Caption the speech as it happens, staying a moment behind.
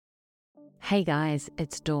Hey guys,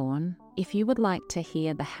 it's Dawn. If you would like to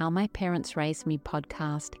hear the How My Parents Raised Me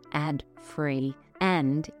podcast ad-free,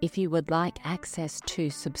 and if you would like access to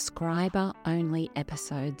subscriber-only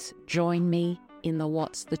episodes, join me in the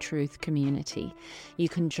What's the Truth community. You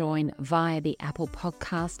can join via the Apple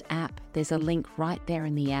Podcast app. There's a link right there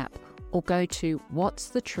in the app, or go to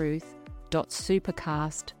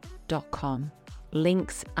whatsthetruth.supercast.com.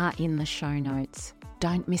 Links are in the show notes.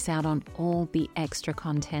 Don't miss out on all the extra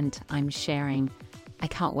content I'm sharing. I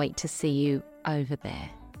can't wait to see you over there.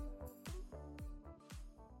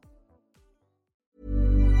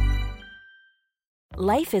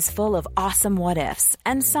 Life is full of awesome what-ifs,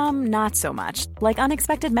 and some not so much, like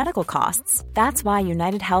unexpected medical costs. That's why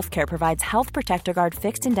United Healthcare provides Health Protector Guard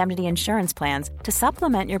fixed indemnity insurance plans to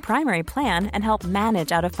supplement your primary plan and help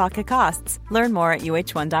manage out-of-pocket costs. Learn more at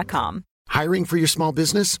uh1.com. Hiring for your small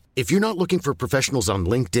business? If you're not looking for professionals on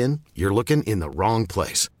LinkedIn, you're looking in the wrong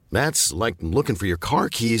place. That's like looking for your car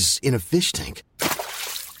keys in a fish tank.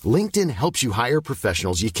 LinkedIn helps you hire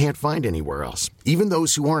professionals you can't find anywhere else, even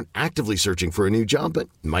those who aren't actively searching for a new job but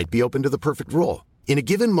might be open to the perfect role. In a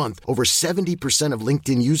given month, over 70% of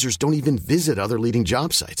LinkedIn users don't even visit other leading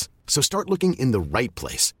job sites. So start looking in the right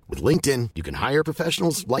place. With LinkedIn, you can hire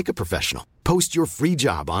professionals like a professional. Post your free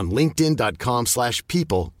job on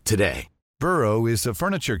linkedin.com/people today. Burrow is a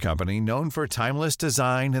furniture company known for timeless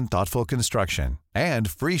design and thoughtful construction, and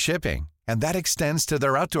free shipping, and that extends to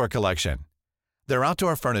their outdoor collection. Their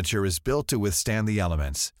outdoor furniture is built to withstand the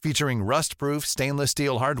elements, featuring rust-proof stainless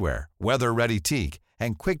steel hardware, weather-ready teak,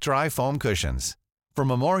 and quick-dry foam cushions. For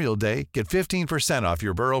Memorial Day, get 15% off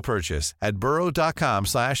your Burrow purchase at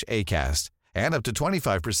burrow.com/acast, and up to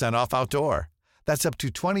 25% off outdoor. That's up to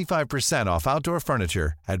 25% off outdoor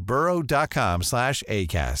furniture at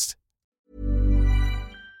burrow.com/acast.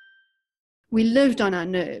 We lived on our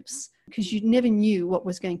nerves because you never knew what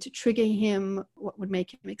was going to trigger him, what would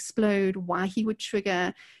make him explode, why he would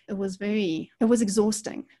trigger. It was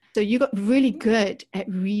exhausting. So you got really good at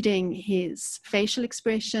reading his facial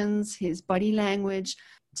expressions, his body language,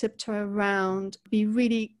 tiptoe around, be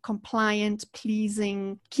really compliant,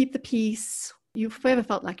 pleasing, keep the peace. You forever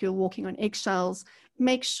felt like you were walking on eggshells.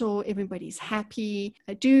 Make sure everybody's happy.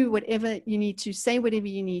 Do whatever you need to, say whatever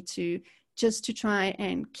you need to, just to try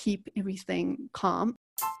and keep everything calm.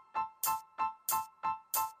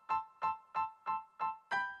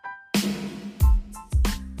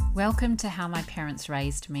 Welcome to How My Parents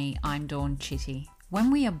Raised Me. I'm Dawn Chitty. When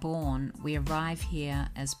we are born, we arrive here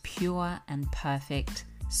as pure and perfect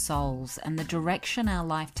souls, and the direction our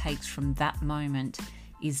life takes from that moment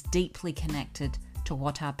is deeply connected to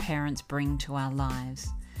what our parents bring to our lives.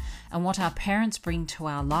 And what our parents bring to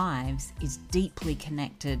our lives is deeply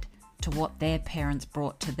connected to what their parents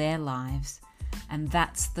brought to their lives. And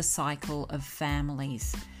that's the cycle of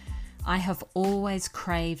families. I have always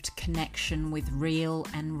craved connection with real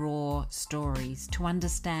and raw stories to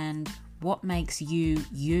understand what makes you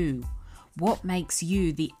you, what makes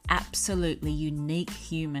you the absolutely unique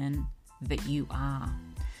human that you are.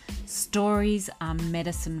 Stories are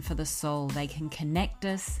medicine for the soul. They can connect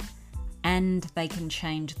us and they can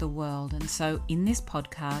change the world. And so in this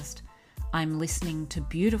podcast, I'm listening to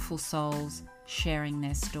beautiful souls sharing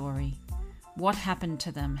their story. What happened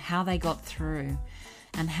to them, how they got through,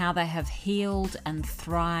 and how they have healed and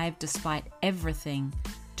thrived despite everything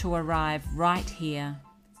to arrive right here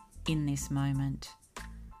in this moment.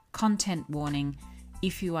 Content warning: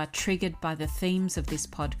 if you are triggered by the themes of this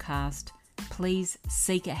podcast, please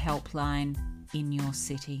seek a helpline in your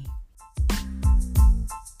city.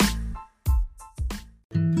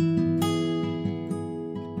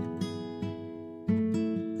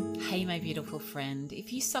 Hey, my beautiful friend,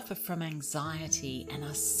 if you suffer from anxiety and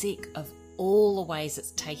are sick of all the ways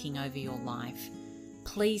it's taking over your life,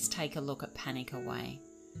 please take a look at Panic Away.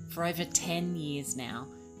 For over 10 years now,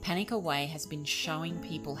 Panic Away has been showing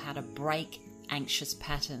people how to break anxious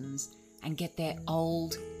patterns and get their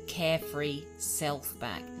old, carefree self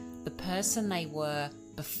back, the person they were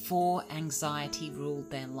before anxiety ruled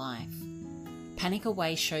their life. Panic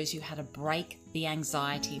Away shows you how to break the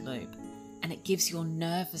anxiety loop, and it gives your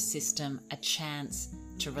nervous system a chance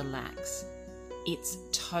to relax. It's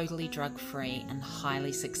totally drug-free and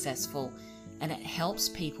highly successful, and it helps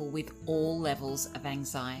people with all levels of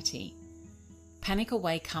anxiety. Panic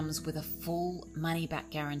Away comes with a full money-back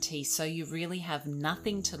guarantee, so you really have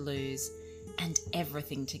nothing to lose and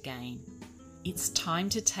everything to gain. It's time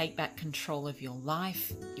to take back control of your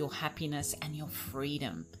life, your happiness, and your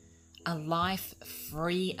freedom. A life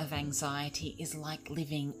free of anxiety is like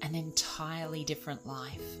living an entirely different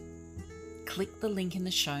life. Click the link in the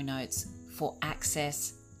show notes for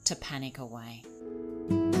access to Panic Away.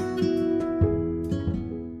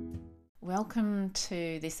 Welcome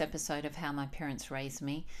to this episode of How My Parents Raised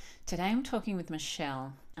Me. Today I'm talking with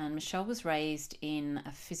Michelle, and Michelle was raised in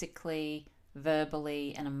a physically,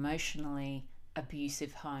 verbally and emotionally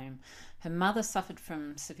abusive home. Her mother suffered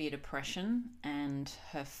from severe depression and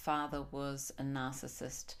her father was a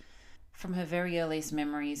narcissist. From her very earliest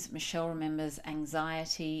memories, Michelle remembers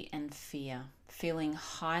anxiety and fear, feeling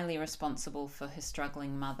highly responsible for her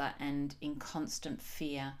struggling mother and in constant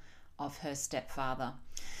fear of her stepfather.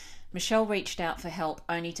 Michelle reached out for help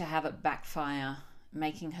only to have it backfire,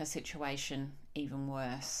 making her situation even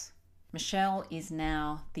worse. Michelle is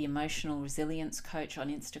now the emotional resilience coach on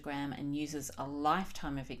Instagram and uses a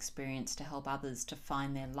lifetime of experience to help others to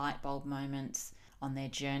find their light bulb moments on their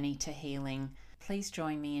journey to healing. Please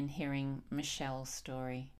join me in hearing Michelle's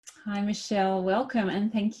story. Hi, Michelle. Welcome,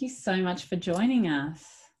 and thank you so much for joining us.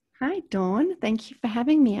 Hi, Dawn. Thank you for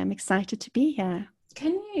having me. I'm excited to be here.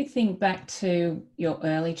 Can you think back to your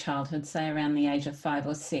early childhood, say around the age of 5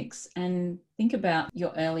 or 6, and think about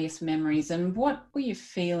your earliest memories and what were your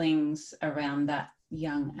feelings around that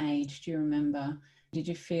young age? Do you remember? Did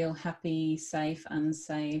you feel happy, safe,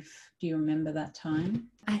 unsafe? Do you remember that time?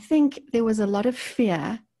 I think there was a lot of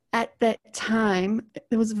fear. At that time,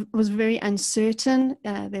 it was very uncertain.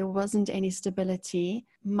 There wasn't any stability.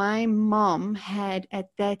 My mom had, at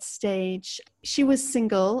that stage, she was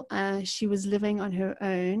single. She was living on her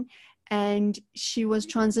own, and she was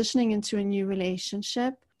transitioning into a new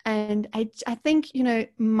relationship. And I think,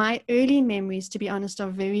 my early memories, to be honest, are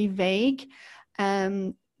very vague.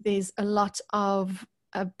 There's a lot of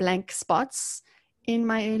blank spots. In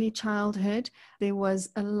my early childhood, there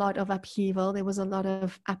was a lot of upheaval. There was a lot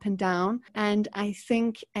of up and down. And I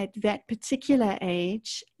think at that particular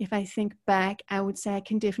age, if I think back, I would say I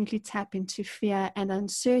can definitely tap into fear and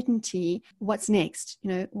uncertainty. What's next?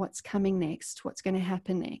 What's coming next? What's going to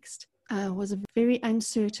happen next? It was a very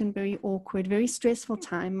uncertain, very awkward, very stressful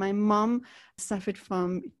time. My mom suffered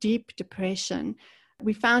from deep depression.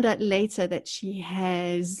 We found out later that she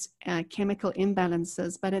has chemical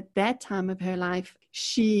imbalances, but at that time of her life,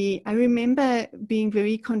 I remember being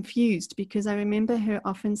very confused because I remember her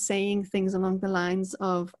often saying things along the lines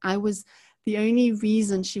of, I was the only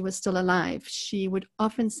reason she was still alive. She would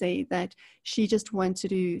often say that she just wanted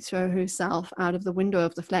to throw herself out of the window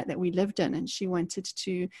of the flat that we lived in, and she wanted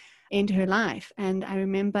to end her life. And I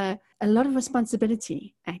remember a lot of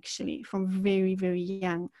responsibility, actually, from very, very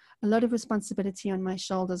young. A lot of responsibility on my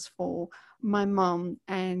shoulders for my mom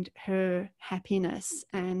and her happiness.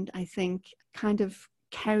 And I think kind of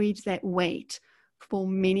carried that weight for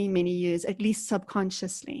many, many years, at least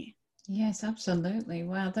subconsciously. Yes, absolutely.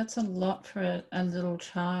 Wow, that's a lot for a little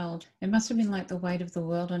child. It must have been like the weight of the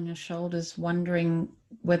world on your shoulders, wondering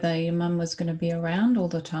whether your mum was going to be around all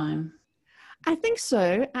the time. I think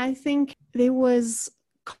so. I think there was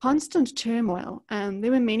constant turmoil.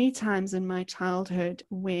 There were many times in my childhood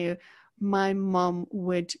where my mom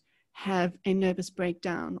would have a nervous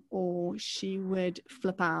breakdown, or she would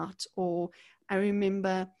flip out, or I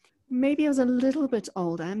remember maybe I was a little bit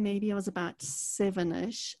older, maybe I was about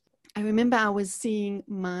 7-ish. I remember I was seeing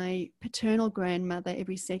my paternal grandmother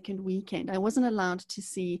every second weekend. I wasn't allowed to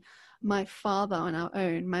see my father on our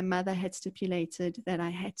own. My mother had stipulated that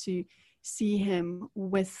I had to see him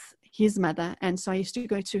with his mother, and so I used to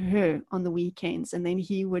go to her on the weekends, and then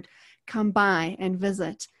he would come by and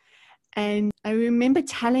visit. And I remember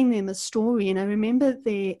telling them a story, and I remember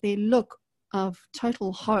their look of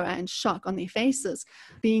total horror and shock on their faces,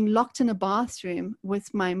 being locked in a bathroom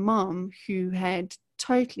with my mom, who had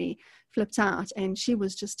totally flipped out, and she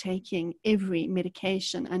was just taking every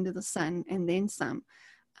medication under the sun and then some,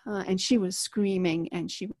 and she was screaming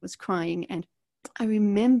and she was crying. And I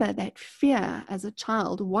remember that fear as a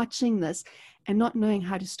child, watching this and not knowing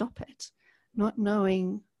how to stop it, not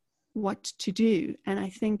knowing what to do. And I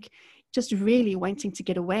think just really wanting to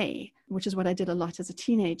get away, which is what I did a lot as a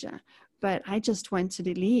teenager. But I just wanted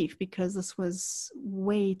to leave because this was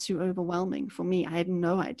way too overwhelming for me. I had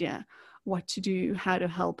no idea what to do, how to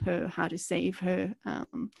help her, how to save her.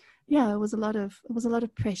 It was a lot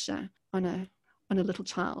of pressure on a little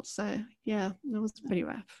child. So yeah, it was pretty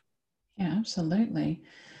rough. Yeah, absolutely.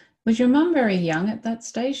 Was your mum very young at that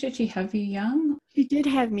stage? Did she have you young? She did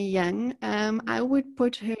have me young. I would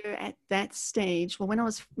put her at that stage. Well,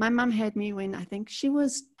 my mum had me when I think she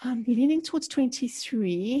was leaning towards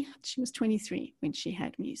 23. She was 23 when she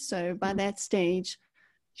had me. So by that stage,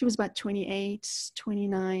 she was about 28,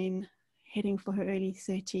 29, heading for her early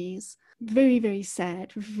 30s. Very, very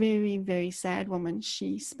sad, very, very sad woman.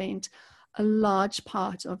 She spent a large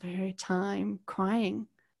part of her time crying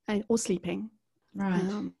or sleeping. Right.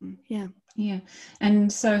 Yeah. Yeah.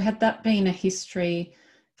 And so had that been a history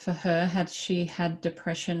for her? Had she had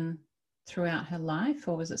depression throughout her life,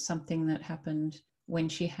 or was it something that happened when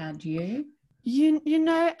she had you? You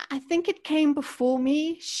know, I think it came before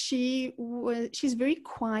me. She's very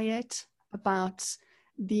quiet about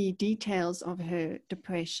the details of her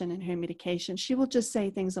depression and her medication. She will just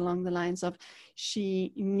say things along the lines of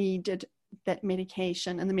she needed that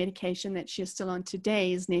medication, and the medication that she is still on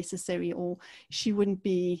today is necessary, or she wouldn't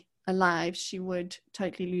be alive. She would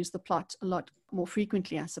totally lose the plot a lot more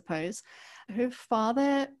frequently, I suppose. Her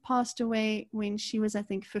father passed away when she was, I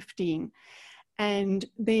think, 15. And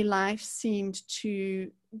their life seemed to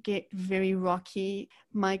get very rocky.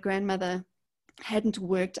 My grandmother hadn't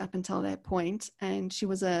worked up until that point, and she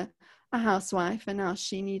was a housewife, and now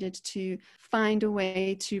she needed to find a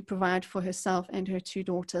way to provide for herself and her two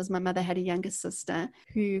daughters. My mother had a younger sister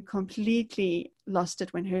who completely lost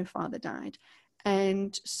it when her father died.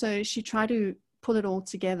 And so she tried to pull it all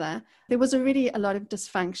together. There was already a lot of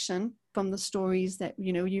dysfunction from the stories that,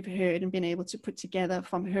 you know, you've heard and been able to put together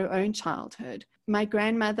from her own childhood. My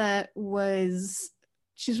grandmother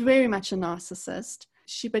she's very much a narcissist.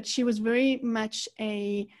 But she was very much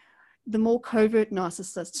the more covert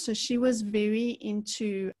narcissist. So she was very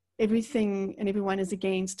into everything and everyone is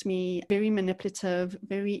against me, very manipulative,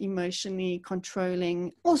 very emotionally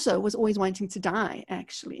controlling. Also was always wanting to die,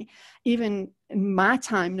 actually. Even in my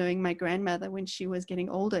time, knowing my grandmother, when she was getting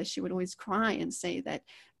older, she would always cry and say that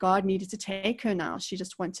God needed to take her now. She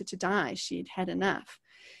just wanted to die. She'd had enough.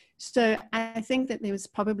 So I think that there was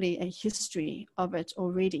probably a history of it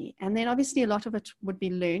already. And then obviously a lot of it would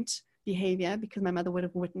be learnt behavior, because my mother would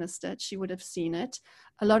have witnessed it. She would have seen it.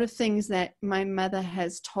 A lot of things that my mother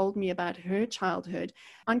has told me about her childhood,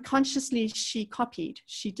 unconsciously she copied.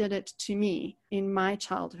 She did it to me in my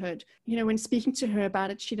childhood. You know, when speaking to her about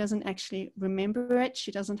it, she doesn't actually remember it.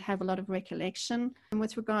 She doesn't have a lot of recollection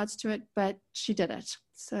with regards to it, but she did it.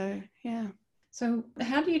 So, yeah. So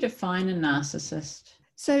how do you define a narcissist?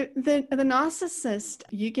 So the narcissist,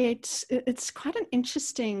 it's quite an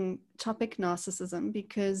interesting topic, narcissism,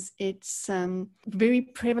 because it's very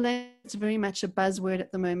prevalent. It's very much a buzzword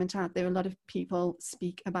at the moment out there. A lot of people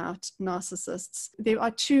speak about narcissists. There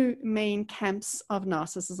are two main camps of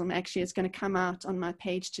narcissism. Actually, it's going to come out on my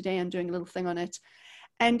page today. I'm doing a little thing on it.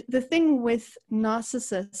 And the thing with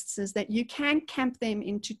narcissists is that you can camp them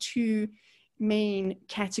into two main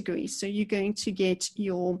categories. So you're going to get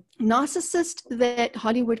your narcissist that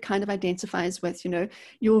Hollywood kind of identifies with, you know,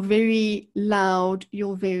 you're very loud,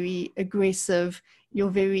 you're very aggressive,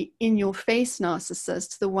 you're very in-your-face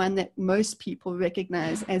narcissist, the one that most people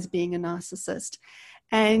recognize as being a narcissist.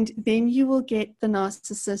 And then you will get the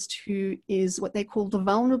narcissist who is what they call the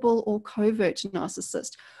vulnerable or covert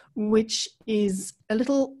narcissist, which is a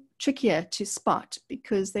little trickier to spot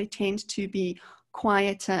because they tend to be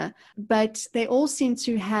quieter, but they all seem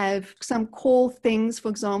to have some core things. For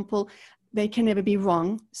example, they can never be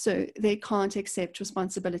wrong, so they can't accept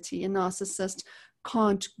responsibility. A narcissist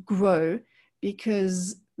can't grow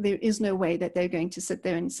because there is no way that they're going to sit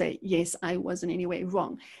there and say, yes, I was in any way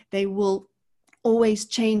wrong. They will always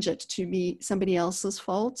change it to be somebody else's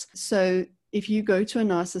fault. So if you go to a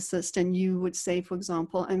narcissist and you would say, for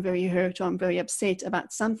example, I'm very hurt or I'm very upset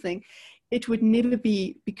about something, it would never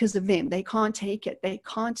be because of them. They can't take it. They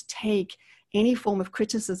can't take any form of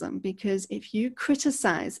criticism, because if you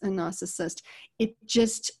criticize a narcissist, it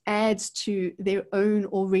just adds to their own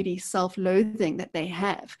already self-loathing that they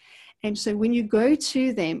have. And so when you go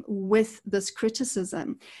to them with this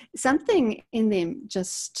criticism, something in them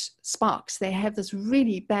just sparks. They have this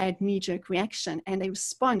really bad knee-jerk reaction and they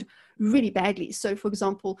respond really badly. So for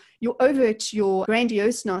example, your overt, your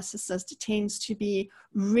grandiose narcissist tends to be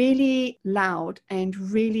really loud and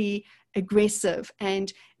really aggressive,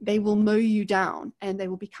 and they will mow you down and they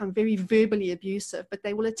will become very verbally abusive, but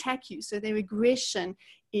they will attack you. So their aggression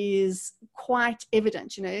is quite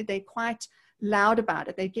evident. You know, they're quite loud about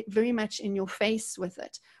it. They get very much in your face with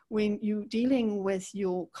it. When you're dealing with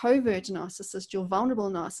your covert narcissist, your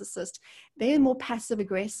vulnerable narcissist, they're more passive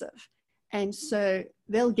aggressive. And so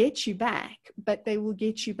they'll get you back, but they will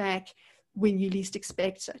get you back when you least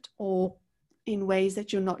expect it, or in ways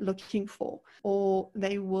that you're not looking for, or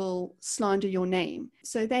they will slander your name.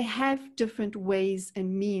 So they have different ways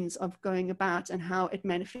and means of going about and how it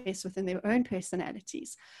manifests within their own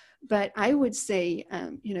personalities. But I would say,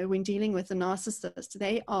 when dealing with a narcissist,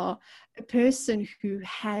 they are a person who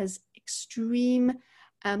has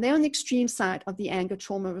they're on the extreme side of the anger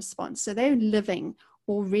trauma response. So they're living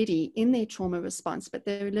already in their trauma response, but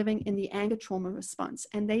they're living in the anger trauma response,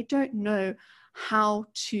 and they don't know how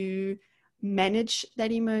to manage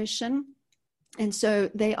that emotion. And so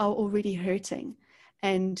they are already hurting.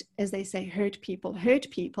 and, as they say, hurt people.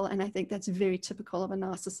 And I think that's very typical of a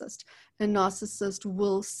narcissist. A narcissist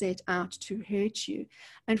will set out to hurt you.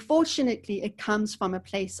 Unfortunately, it comes from a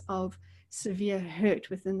place of severe hurt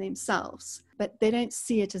within themselves, but they don't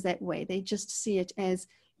see it as that way. They just see it as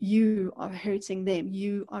you are hurting them,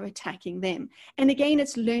 you are attacking them. And again,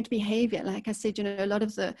 it's learned behavior. Like I said, a lot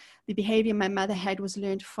of the behavior my mother had was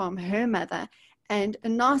learned from her mother. And a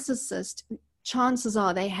narcissist, chances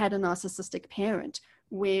are they had a narcissistic parent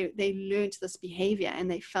where they learned this behavior and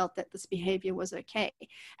they felt that this behavior was okay.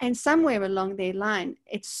 And somewhere along their line,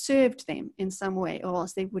 it served them in some way, or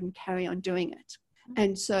else they wouldn't carry on doing it.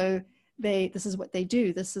 And so this is what they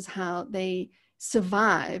do. This is how they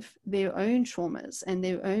survive their own traumas and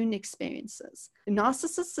their own experiences.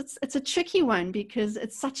 Narcissists, it's a tricky one because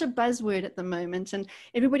it's such a buzzword at the moment, and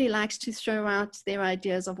everybody likes to throw out their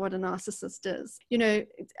ideas of what a narcissist is.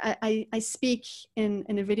 I speak in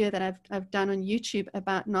a video that I've done on YouTube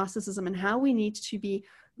about narcissism and how we need to be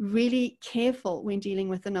really careful when dealing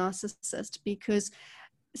with a narcissist, because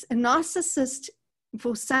a narcissist,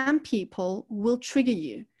 for some people, will trigger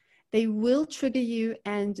you. They will trigger you,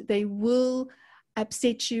 and they will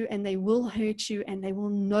upset you, and they will hurt you, and they will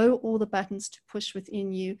know all the buttons to push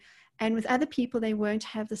within you. And with other people, they won't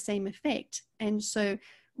have the same effect. And so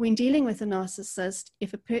when dealing with a narcissist,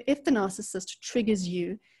 if the narcissist triggers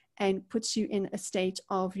you and puts you in a state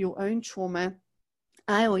of your own trauma,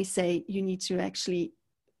 I always say you need to actually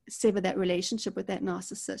sever that relationship with that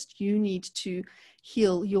narcissist. You need to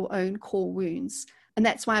heal your own core wounds. And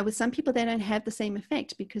that's why with some people, they don't have the same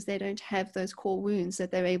effect, because they don't have those core wounds that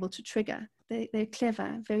they're able to trigger. They're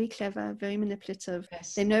clever, very manipulative.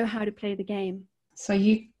 Yes. They know how to play the game. So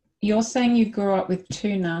you're saying you grew up with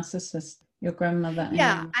two narcissists, your grandmother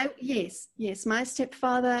and Yes, my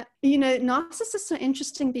stepfather. Narcissists are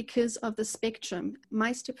interesting because of the spectrum.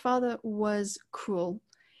 My stepfather was cruel.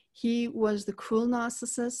 He was the cruel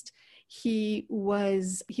narcissist. He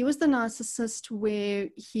was the narcissist where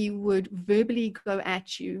he would verbally go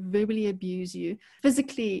at you, verbally abuse you,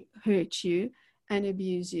 physically hurt you and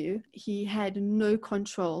abuse you. He had no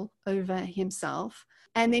control over himself.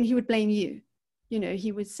 And then he would blame you.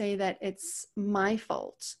 He would say that it's my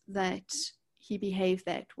fault that he behaved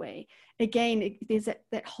that way. Again, there's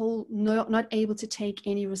that whole not able to take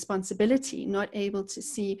any responsibility, not able to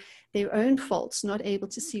see their own faults, not able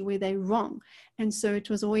to see where they're wrong. And so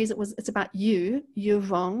it's about you, you're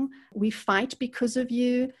wrong, we fight because of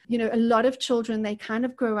you. A lot of children, they kind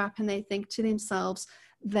of grow up and they think to themselves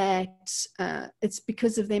that it's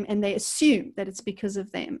because of them, and they assume that it's because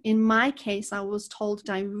of them. In my case, I was told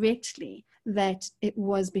directly that it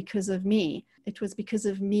was because of me. It was because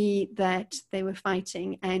of me that they were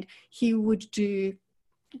fighting, and he would do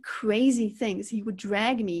crazy things. He would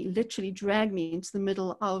literally drag me into the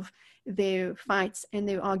middle of their fights and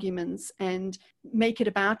their arguments and make it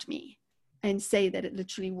about me and say that it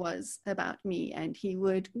literally was about me. And he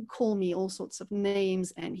would call me all sorts of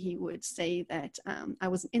names, and he would say that I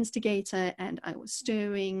was an instigator and I was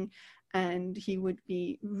stirring, and he would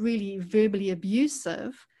be really verbally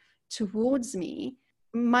abusive towards me.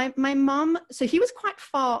 My mom, so he was quite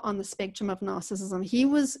far on the spectrum of narcissism. He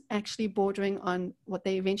was actually bordering on what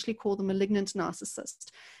they eventually call the malignant narcissist.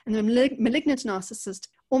 And the malignant narcissist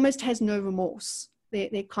almost has no remorse.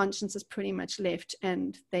 Their conscience is pretty much left,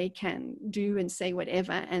 and they can do and say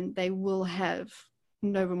whatever, and they will have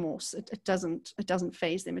no remorse. It doesn't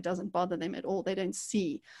faze them. It doesn't bother them at all. They don't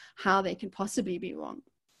see how they can possibly be wrong.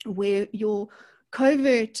 Where your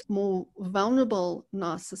covert, more vulnerable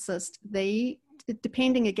narcissist,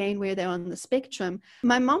 depending again where they're on the spectrum.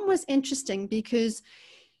 My mom was interesting because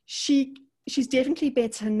she's definitely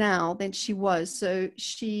better now than she was. So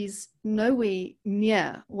she's nowhere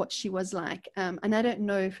near what she was like. And I don't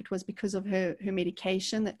know if it was because of her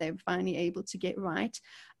medication that they were finally able to get right.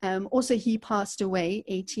 Also, he passed away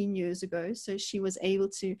 18 years ago. So she was able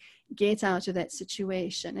to get out of that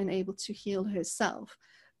situation and able to heal herself.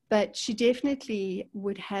 But she definitely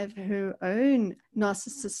would have her own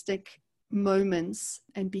narcissistic moments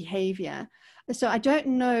and behavior. So I don't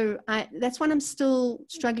know. That's what I'm still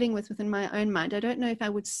struggling with within my own mind. I don't know if I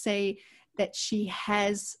would say that she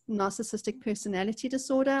has narcissistic personality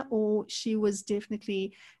disorder, or she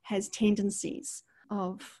definitely has tendencies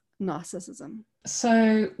of narcissism.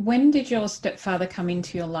 So when did your stepfather come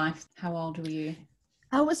into your life? How old were you?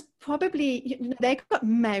 I was probably, they got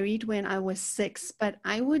married when I was 6, but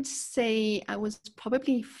I would say I was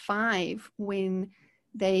probably 5 when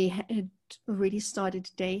they had already started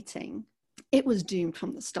dating. It was doomed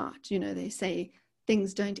from the start. They say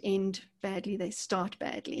things don't end badly, they start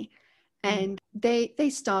badly. And they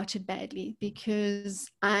started badly because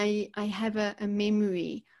I have a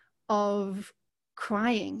memory of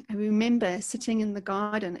crying. I remember sitting in the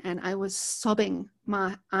garden and I was sobbing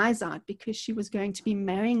my eyes out because she was going to be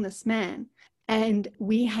marrying this man. And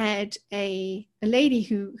we had a lady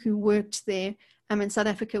who worked there. In South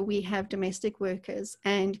Africa, we have domestic workers,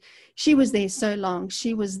 and she was there so long.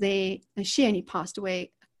 She was there, and she only passed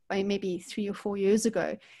away by maybe 3 or 4 years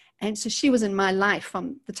ago. And so she was in my life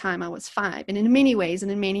from the time I was 5. And in many ways,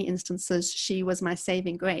 and in many instances, she was my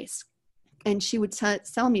saving grace. And she would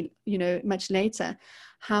tell me, much later,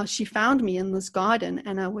 how she found me in this garden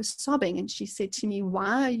and I was sobbing. And she said to me,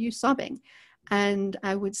 "Why are you sobbing?" And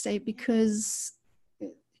I would say, "Because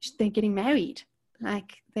they're getting married.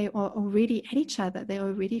 Like, they are already at each other. They're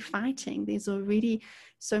already fighting. There's already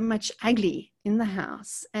so much ugly in the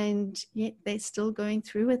house. And yet they're still going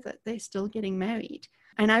through with it. They're still getting married."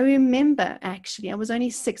 And I remember, actually, I was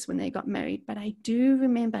only 6 when they got married, but I do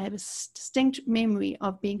remember, I have a distinct memory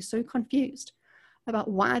of being so confused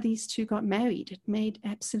about why these two got married. It made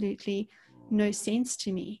absolutely no sense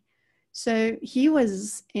to me. So he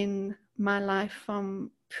was in my life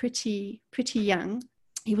from pretty young.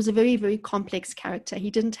 He was a very, very complex character.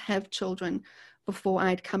 He didn't have children before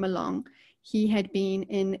I'd come along. He had been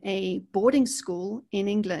in a boarding school in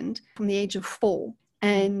England from the age of 4.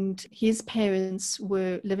 And his parents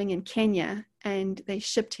were living in Kenya, and they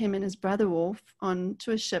shipped him and his brother off onto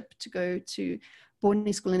a ship to go to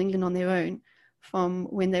boarding school in England on their own from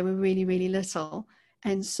when they were really, really little.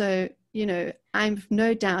 And so, I've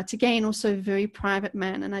no doubt, again, also a very private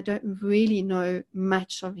man, and I don't really know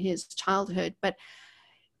much of his childhood, but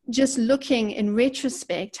just looking in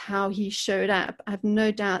retrospect how he showed up, I've no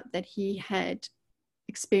doubt that he had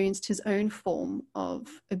experienced his own form of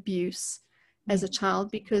abuse as a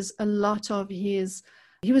child, because a lot of he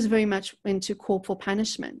was very much into corporal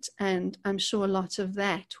punishment, and I'm sure a lot of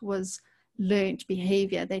that was learned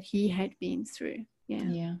behavior that he had been through.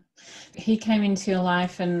 Yeah. He came into your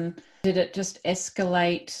life, and did it just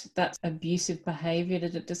escalate, that abusive behavior?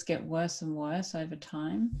 Did it just get worse and worse over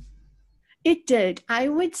time? It did. I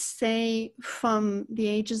would say from the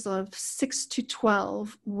ages of 6 to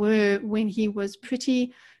 12 were when he was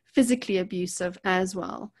pretty physically abusive as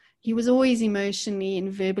well. He was always emotionally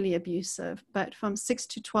and verbally abusive, but from 6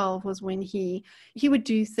 to 12 was when he would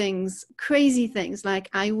do things, crazy things, like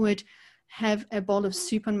I would have a bowl of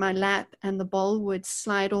soup on my lap and the bowl would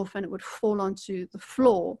slide off and it would fall onto the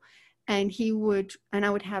floor. And I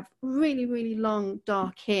would have really, really long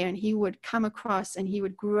dark hair, and he would come across and he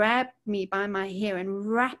would grab me by my hair and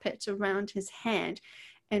wrap it around his hand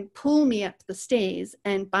and pull me up the stairs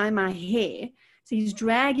and by my hair. So he's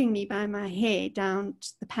dragging me by my hair down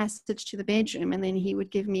the passage to the bedroom, and then he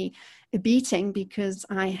would give me a beating because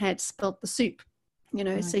I had spilt the soup,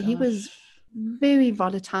 so he was very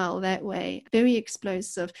volatile that way, very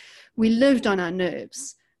explosive. We lived on our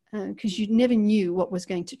nerves because you never knew what was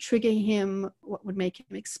going to trigger him, what would make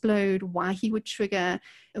him explode, why he would trigger.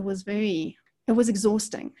 It was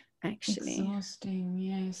exhausting. Actually. Exhausting,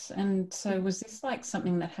 yes. And so was this like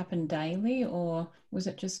something that happened daily, or was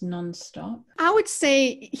it just non-stop? I would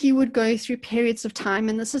say he would go through periods of time,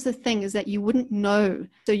 and this is the thing, is that you wouldn't know.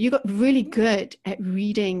 So you got really good at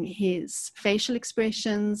reading his facial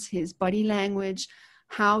expressions, his body language,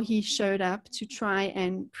 how he showed up to try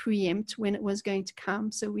and preempt when it was going to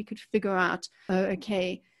come, so we could figure out, oh,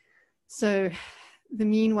 okay, so the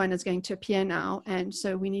mean one is going to appear now, and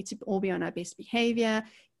so we need to all be on our best behavior,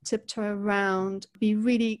 tiptoe around, be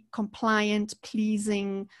really compliant,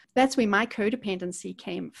 pleasing. That's where my codependency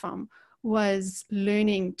came from, was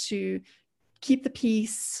learning to keep the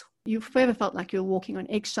peace. You forever felt like you're walking on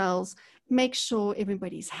eggshells. Make sure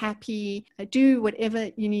everybody's happy. Do whatever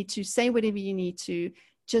you need to, say whatever you need to,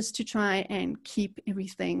 just to try and keep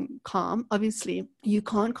everything calm. Obviously, you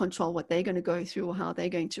can't control what they're going to go through or how they're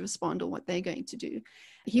going to respond or what they're going to do.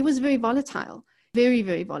 He was very volatile. Very,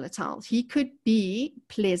 very volatile. He could be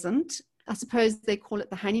pleasant. I suppose they call it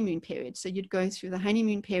the honeymoon period. So you'd go through the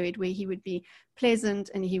honeymoon period where he would be pleasant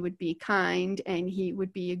and he would be kind and he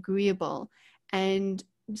would be agreeable. And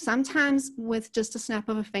sometimes with just a snap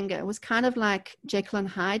of a finger, it was kind of like Jekyll and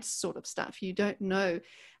Hyde sort of stuff. You don't know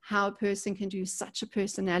how a person can do such a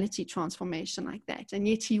personality transformation like that. And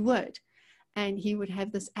yet he would. And he would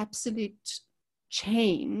have this absolute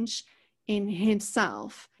change in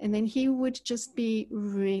himself, and then he would just be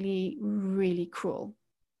really, really cruel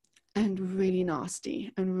and really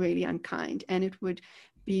nasty and really unkind, and it would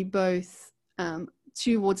be both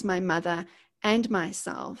towards my mother and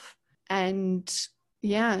myself. And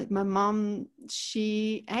my mom,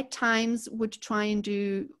 she at times would try and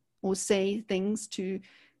do or say things to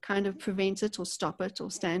kind of prevent it or stop it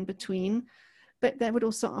or stand between. But that would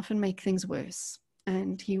also often make things worse.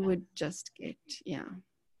 And he would just get,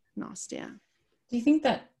 nastier. Do you think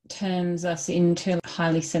that turns us into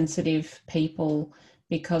highly sensitive people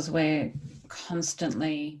because we're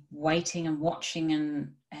constantly waiting and watching,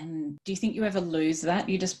 and do you think you ever lose that?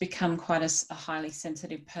 You just become quite a highly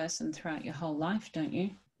sensitive person throughout your whole life, don't you?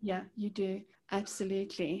 Yeah, you do.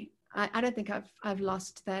 Absolutely. I don't think I've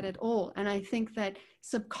lost that at all. And I think that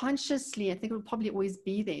subconsciously, I think it will probably always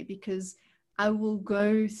be there, because I will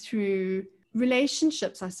go through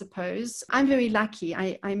relationships, I suppose. I'm very lucky.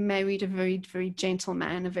 I married a very, very gentle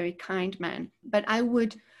man, a very kind man. But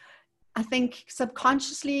I think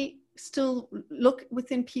subconsciously still look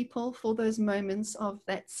within people for those moments of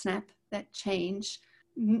that snap, that change.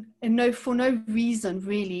 And for no reason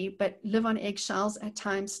really, but live on eggshells at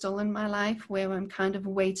times still in my life, where I'm kind of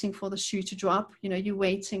waiting for the shoe to drop. You're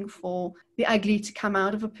waiting for the ugly to come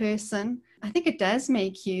out of a person. I think it does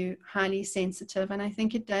make you highly sensitive, and I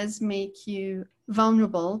think it does make you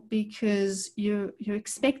vulnerable because you're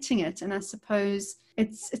expecting it. And I suppose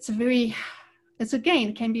it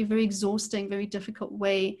can be a very exhausting, very difficult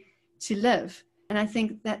way to live. And I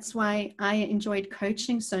think that's why I enjoyed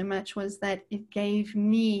coaching so much, was that it gave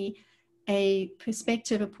me a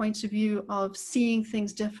perspective, a point of view of seeing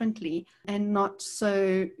things differently and not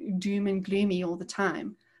so doom and gloomy all the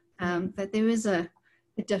time. That there is a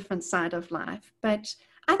different side of life. But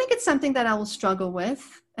I think it's something that I will struggle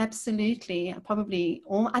with. Absolutely.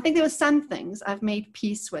 I think there are some things I've made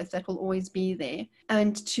peace with that will always be there.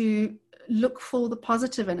 And to look for the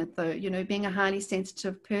positive in it, though. Being a highly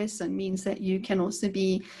sensitive person means that you can also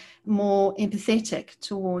be more empathetic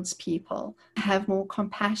towards people, have more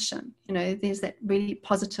compassion. There's that really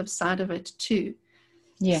positive side of it too.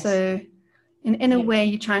 Yes. So in a way,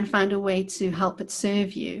 you try and find a way to help it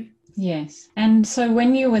serve you. Yes. And so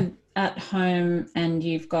when you were at home and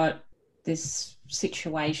you've got this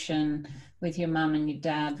situation with your mum and your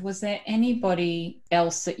dad, was there anybody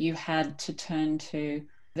else that you had to turn to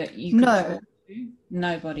that you could talk to?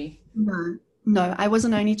 Nobody? No, I was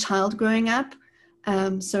an only child growing up.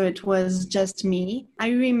 So it was just me.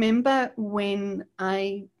 I remember when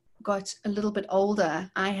I got a little bit older,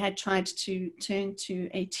 I had tried to turn to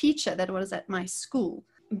a teacher that was at my school,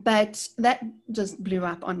 but that just blew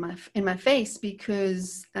up in my face,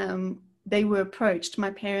 because they were approached.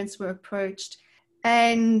 My parents were approached,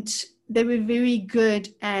 and they were very good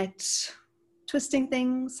at twisting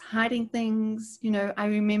things, hiding things. I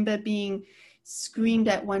remember being screamed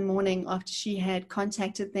at one morning after she had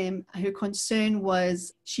contacted them. Her concern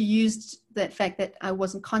was she used that fact that I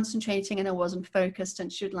wasn't concentrating and I wasn't focused,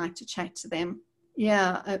 and she would like to chat to them.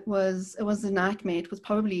 Yeah, it was a nightmare. It was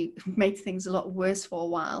probably made things a lot worse for a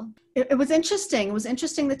while. It was interesting. It was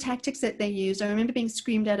interesting, the tactics that they used. I remember being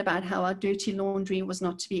screamed at about how our dirty laundry was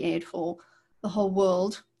not to be aired for the whole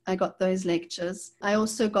world. I got those lectures. I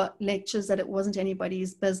also got lectures that it wasn't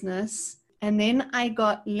anybody's business. And then I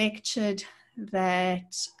got lectured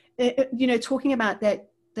that, talking about that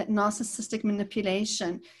narcissistic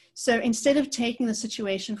manipulation. So instead of taking the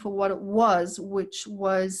situation for what it was, which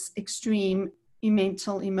was extreme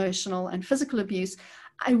mental, emotional, and physical abuse,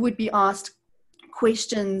 I would be asked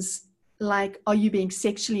questions like, are you being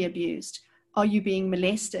sexually abused? Are you being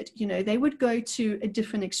molested? They would go to a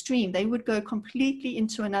different extreme. They would go completely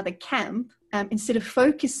into another camp instead of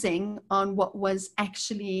focusing on what was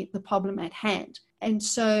actually the problem at hand. And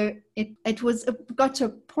so it got to a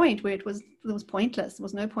point where it was pointless. There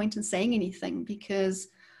was no point in saying anything, because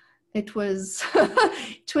it was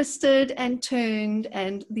twisted and turned,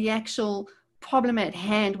 and the actual problem at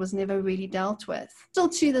hand was never really dealt with. Still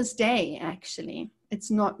to this day, actually,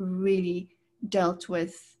 it's not really dealt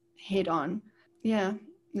with head on. Yeah,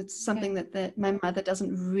 it's something that my mother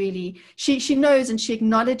doesn't really, she knows, and she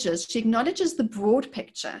acknowledges the broad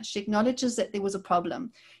picture. She acknowledges that there was a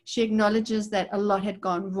problem. She acknowledges that a lot had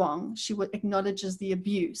gone wrong. She acknowledges the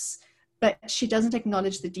abuse, but she doesn't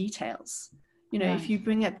acknowledge the details. Right. If you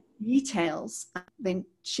bring up details, then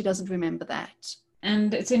she doesn't remember that.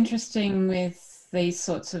 And it's interesting with these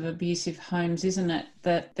sorts of abusive homes, isn't it,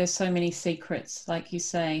 that there's so many secrets. Like you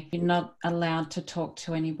say, you're not allowed to talk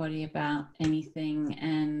to anybody about anything,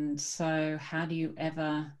 and so how do you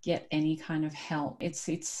ever get any kind of help? It's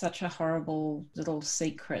such a horrible little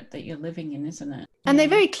secret that you're living in, isn't it? And they're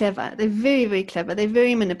very clever. They're very, very clever. They're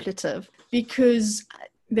very manipulative, because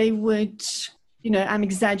they would, I'm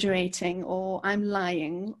exaggerating, or I'm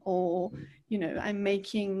lying, or I'm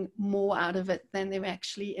making more out of it than there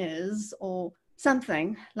actually is, or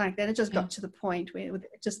something like that. It just got to the point where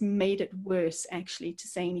it just made it worse, actually, to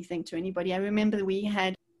say anything to anybody. I remember we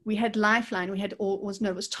had we had Lifeline, it was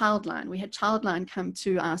Childline. We had Childline come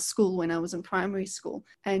to our school when I was in primary school,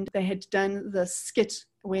 and they had done the skit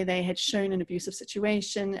where they had shown an abusive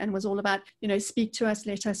situation and was all about, speak to us,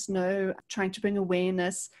 let us know, trying to bring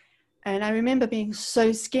awareness. And I remember being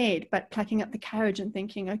so scared, but plucking up the courage and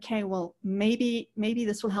thinking, okay, well, maybe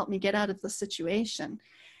this will help me get out of the situation.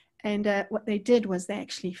 And what they did was they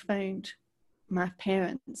actually phoned my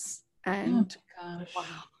parents. And oh my gosh.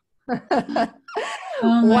 wow.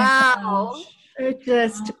 Oh my Wow. gosh. It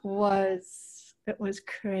just it was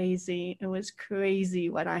crazy. It was crazy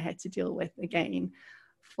what I had to deal with again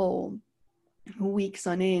for weeks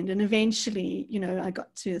on end. And eventually, I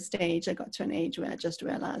got to an age where I just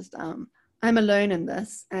realized I'm alone in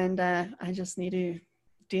this, and I just need to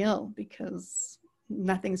deal, because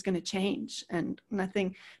nothing's going to change, and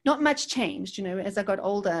not much changed. As I got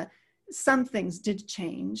older, some things did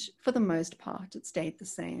change. For the most part, it stayed the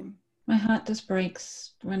same. My heart just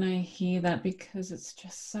breaks when I hear that, because it's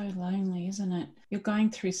just so lonely, isn't it? You're going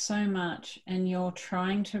through so much and you're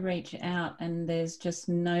trying to reach out and there's just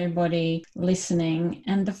nobody listening.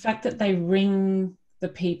 And the fact that they ring the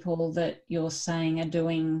people that you're saying are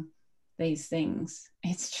doing these things,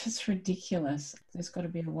 it's just ridiculous. There's got to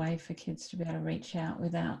be a way for kids to be able to reach out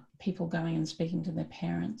without people going and speaking to their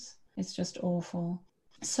parents. It's just awful.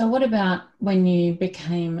 So what about when you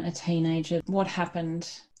became a teenager? What happened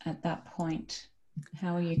at that point?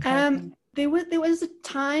 How are you coping? There was a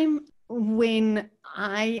time when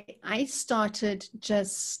I started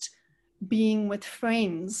just being with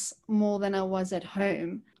friends more than I was at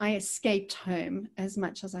home. I escaped home as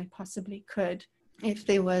much as I possibly could. If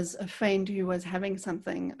there was a friend who was having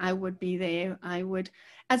something, I would be there.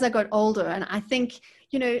 As I got older, and I think,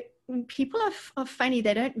 people are funny.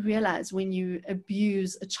 They don't realize when you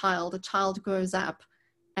abuse a child grows up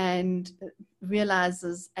and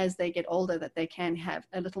realizes as they get older that they can have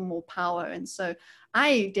a little more power. And so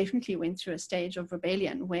I definitely went through a stage of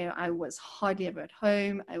rebellion where I was hardly ever at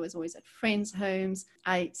home. I was always at friends' homes.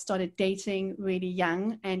 I started dating really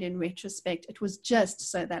young, and in retrospect, it was just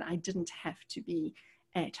so that I didn't have to be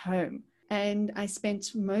at home. And I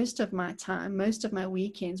spent most of my time, most of my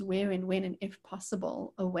weekends, where and when and if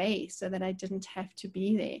possible, away, so that I didn't have to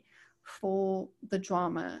be there for the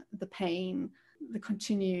drama, the pain, the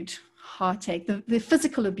continued heartache. The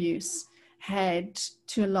physical abuse had,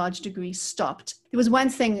 to a large degree, stopped. There was one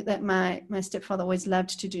thing that my stepfather always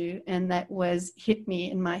loved to do, and that was hit me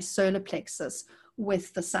in my solar plexus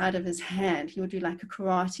with the side of his hand. He would do like a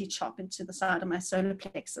karate chop into the side of my solar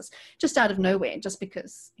plexus, just out of nowhere, just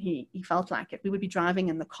because he felt like it. We would be driving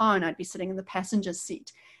in the car and I'd be sitting in the passenger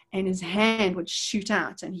seat, and his hand would shoot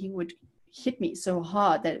out and he would hit me so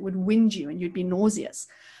hard that it would wind you and you'd be nauseous,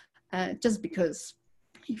 just because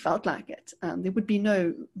he felt like it. There would be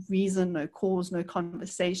no reason, no cause, no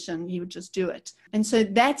conversation. He would just do it. And so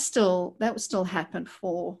that would still happen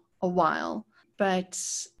for a while. But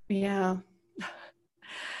yeah,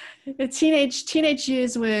 the teenage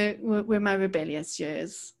years were my rebellious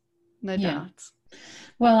years, no doubt.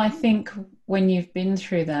 Well, I think when you've been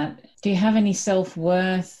through that, do you have any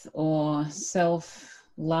self-worth or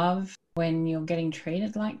self-love when you're getting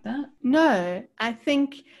treated like that? No, I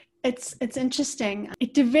think it's interesting.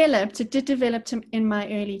 It did develop in my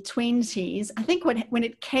early 20s. I think when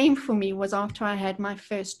it came for me was after I had my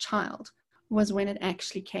first child, was when it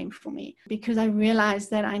actually came for me, because I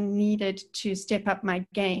realized that I needed to step up my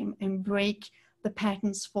game and break the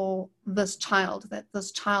patterns for this child, that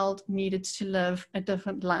this child needed to live a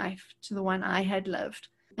different life to the one I had lived.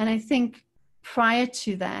 And I think prior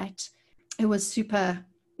to that, it was super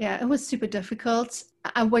difficult.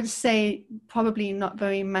 I would say probably not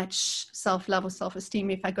very much self-love or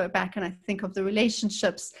self-esteem if I go back and I think of the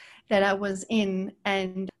relationships that I was in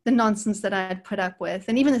and the nonsense that I had put up with,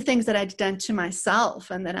 and even the things that I'd done to myself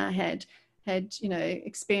and that I had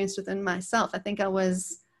experienced within myself. I think I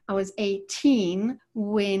was 18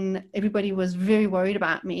 when everybody was very worried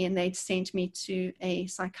about me, and they'd sent me to a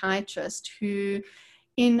psychiatrist who,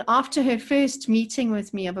 after her first meeting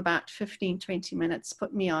with me of about 15-20 minutes,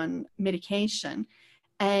 put me on medication.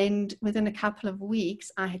 And within a couple of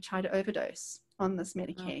weeks, I had tried to overdose on this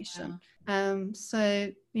medication. Oh, wow.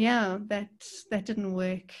 So yeah, that didn't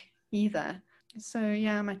work either. So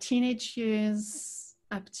yeah, my teenage years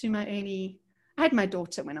up to I had my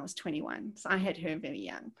daughter when I was 21. So I had her very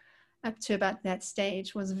young. Up to about that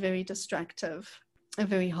stage was very destructive, a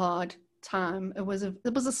very hard time. It was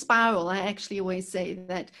a spiral. I actually always say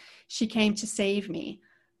that she came to save me,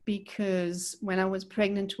 because when I was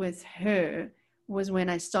pregnant with her was when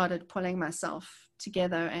I started pulling myself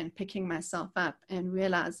together and picking myself up and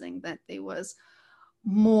realizing that there was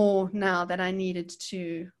more now that I needed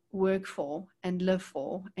to work for and live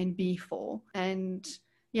for and be for. And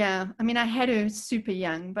yeah, I mean, I had her super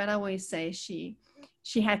young, but I always say she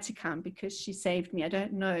had to come because she saved me. I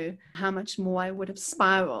don't know how much more I would have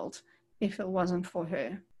spiraled if it wasn't for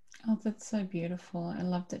her. Oh, that's so beautiful. I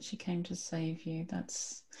love that she came to save you.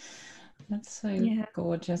 That's so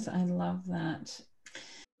gorgeous. I love that.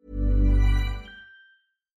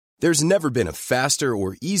 There's never been a faster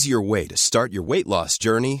or easier way to start your weight loss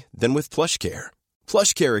journey than with PlushCare.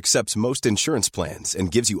 PlushCare accepts most insurance plans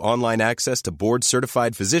and gives you online access to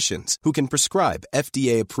board-certified physicians who can prescribe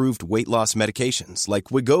FDA-approved weight loss medications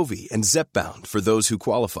like Wegovy and Zepbound for those who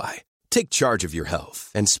qualify. Take charge of your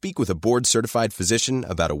health and speak with a board-certified physician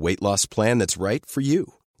about a weight loss plan that's right for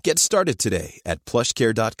you. Get started today at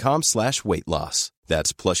plushcare.com/weight loss.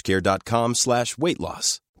 That's plushcare.com/weight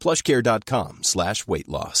loss. plushcare.com/weight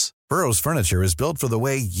loss. Burrow's furniture is built for the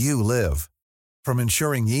way you live. From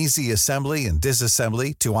ensuring easy assembly and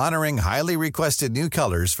disassembly to honoring highly requested new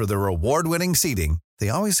colors for their award-winning seating, they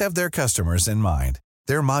always have their customers in mind.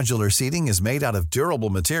 Their modular seating is made out of durable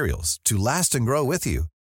materials to last and grow with you.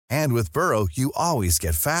 And with Burrow, you always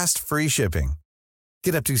get fast, free shipping.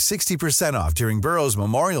 Get up to 60% off during Burrow's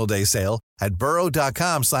Memorial Day sale at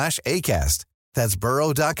burrow.com/ACAST. That's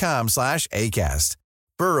burrow.com/ACAST.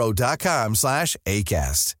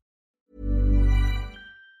 burrow.com/ACAST.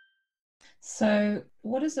 So,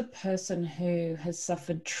 what is a person who has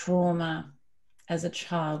suffered trauma as a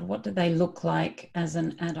child? What do they look like as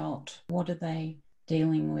an adult? What are they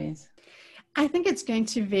dealing with? I think it's going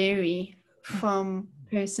to vary from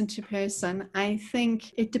person to person. I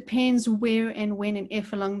think it depends where and when and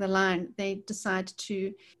if along the line they decide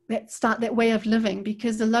to start that way of living,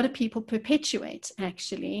 because a lot of people perpetuate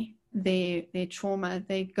actually their trauma.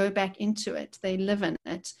 They go back into it, they live in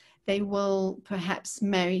it. They will perhaps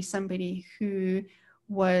marry somebody who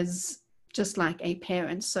was just like a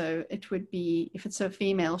parent. So it would be, if it's a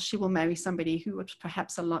female, she will marry somebody who was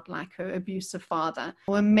perhaps a lot like her abusive father.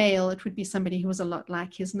 Or a male, it would be somebody who was a lot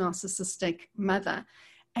like his narcissistic mother.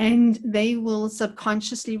 And they will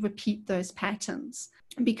subconsciously repeat those patterns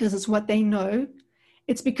because it's what they know.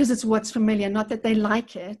 It's because it's what's familiar, not that they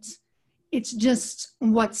like it. It's just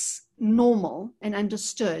what's normal and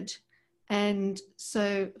understood. And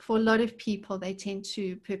so for a lot of people, they tend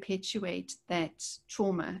to perpetuate that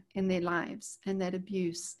trauma in their lives and that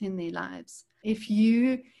abuse in their lives. If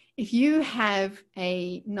you have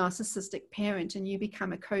a narcissistic parent and you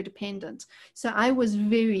become a codependent. So I always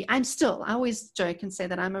joke and say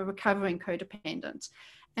that I'm a recovering codependent.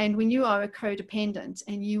 And when you are a codependent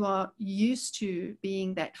and you are used to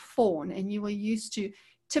being that fawn and you are used to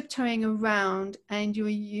tiptoeing around and you are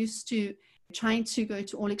used to trying to go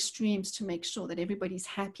to all extremes to make sure that everybody's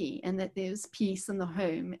happy and that there's peace in the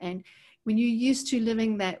home. And when you're used to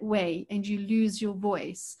living that way and you lose your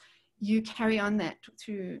voice, you carry on that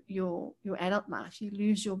through your adult life. You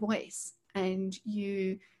lose your voice and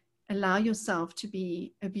you allow yourself to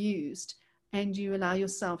be abused and you allow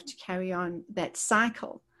yourself to carry on that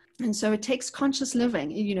cycle. And so it takes conscious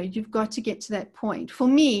living. You know, you've got to get to that point. For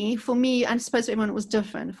me, I suppose for everyone it was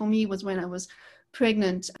different. For me, it was when I was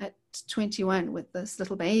pregnant at 21 with this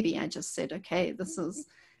little baby. I just said, okay, this is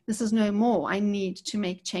no more. I need to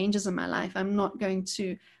make changes in my life. I'm not going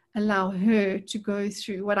to allow her to go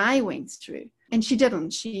through what I went through. And she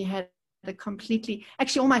didn't. She had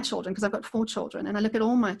actually all my children, because I've got 4 children, and I look at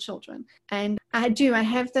all my children. And I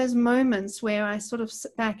have those moments where I sort of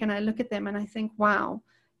sit back and I look at them and I think, wow,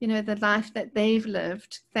 you know, the life that they've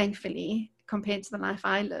lived, thankfully, compared to the life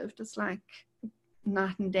I lived, is like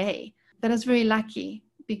night and day. That I was very lucky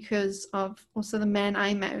because of also the man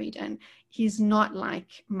I married, and he's not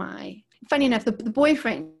like funny enough, the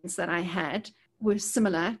boyfriends that I had were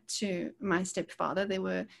similar to my stepfather. There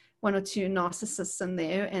were 1 or 2 narcissists in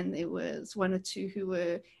there, and there was 1 or 2 who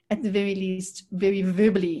were at the very least very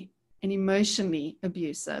verbally and emotionally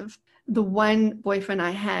abusive. The one boyfriend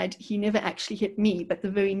I had, he never actually hit me, but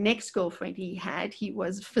the very next girlfriend he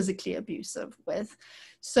was physically abusive with.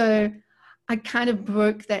 So I kind of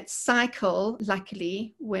broke that cycle,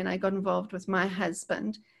 luckily, when I got involved with my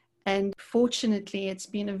husband. And fortunately, it's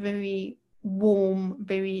been a very warm,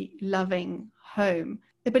 very loving home.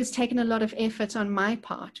 But it's taken a lot of effort on my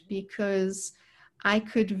part because I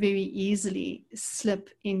could very easily slip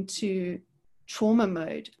into trauma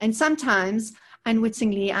mode. And sometimes,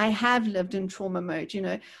 unwittingly, I have lived in trauma mode. You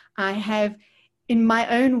know, I have, in my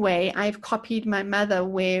own way, I've copied my mother,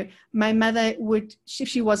 where my mother would, if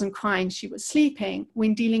she wasn't crying, she was sleeping.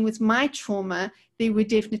 When dealing with my trauma, there were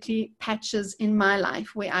definitely patches in my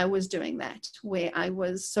life where I was doing that, where I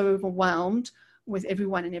was so overwhelmed with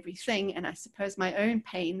everyone and everything. And I suppose my own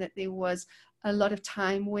pain, that there was a lot of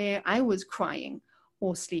time where I was crying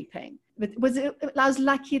or sleeping. But I was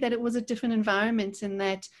lucky that it was a different environment, in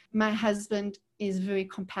that my husband is very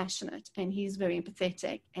compassionate and he's very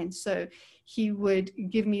empathetic. And so he would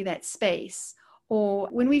give me that space. Or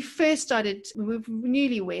when we first started, we were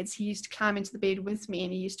newlyweds, he used to climb into the bed with me,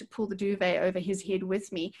 and he used to pull the duvet over his head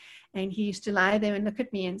with me. And he used to lie there and look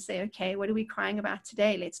at me and say, okay, what are we crying about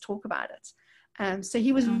today? Let's talk about it. So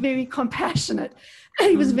he was very compassionate.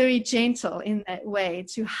 He was very gentle in that way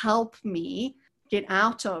to help me get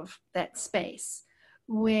out of that space,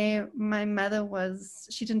 where my mother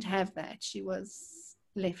she didn't have that. She was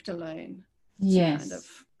left alone. Yes. Kind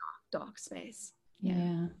of dark space.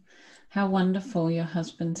 Yeah. How wonderful your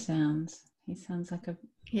husband sounds. He sounds like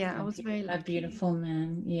I was very lucky. A beautiful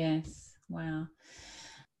man. Yes. Wow.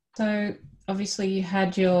 So obviously you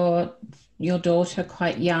had your daughter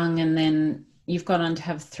quite young, and then you've gone on to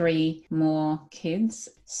have 3 more kids.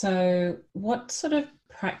 So what sort of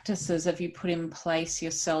practices have you put in place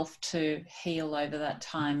yourself to heal over that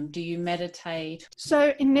time? Do you meditate?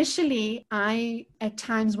 So initially, at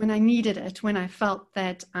times when I needed it, when I felt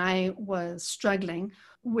that I was struggling,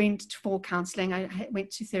 went for counseling. I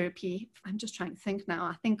went to therapy. I'm just trying to think now.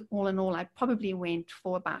 I think all in all, I probably went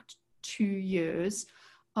for about 2 years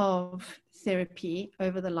of therapy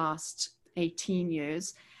over the last 18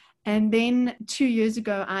 years. And then 2 years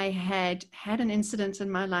ago, I had an incident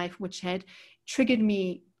in my life which had triggered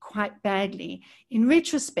me quite badly. In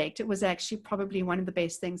retrospect, it was actually probably one of the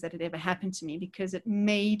best things that had ever happened to me, because it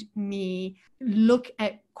made me look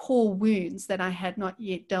at core wounds that I had not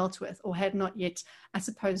yet dealt with, or had not yet, I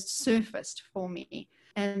suppose, surfaced for me.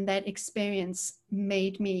 And that experience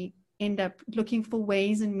made me end up looking for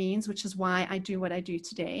ways and means, which is why I do what I do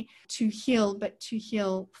today, to heal, but to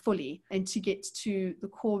heal fully and to get to the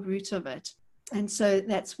core root of it. And so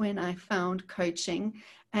that's when I found coaching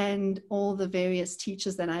and all the various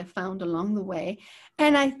teachers that I found along the way.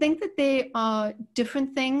 And I think that there are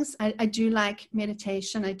different things. I do like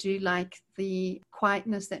meditation. I do like the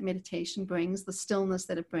quietness that meditation brings, the stillness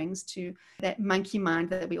that it brings to that monkey mind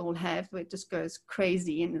that we all have, where it just goes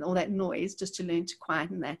crazy and all that noise, just to learn to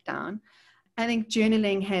quieten that down. I think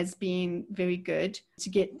journaling has been very good to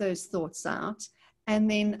get those thoughts out. And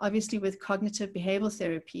then obviously with cognitive behavioral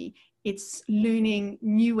therapy, it's learning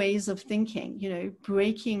new ways of thinking,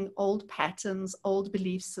 breaking old patterns, old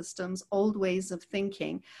belief systems, old ways of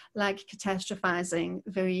thinking, like catastrophizing,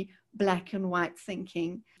 very black and white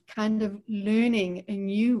thinking, kind of learning a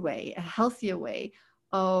new way, a healthier way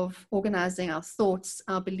of organizing our thoughts,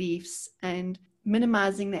 our beliefs, and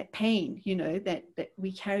minimizing that pain, that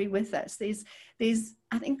we carry with us.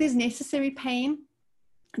 I think there's necessary pain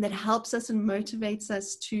that helps us and motivates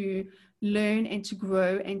us to learn and to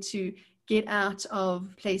grow and to get out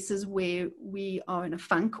of places where we are in a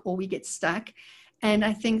funk or we get stuck. And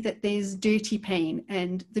I think that there's dirty pain,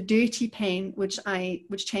 and the dirty pain which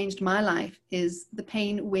changed my life is the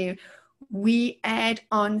pain where we add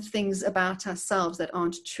on things about ourselves that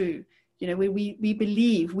aren't true. Where we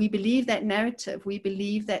believe that narrative, we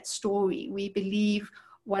believe that story, we believe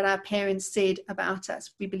what our parents said about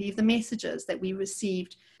us. We believe the messages that we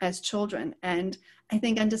received as children. And I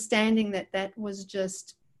think understanding that was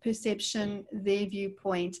just perception, their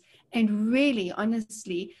viewpoint, and really,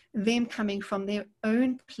 honestly, them coming from their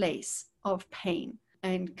own place of pain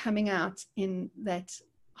and coming out in that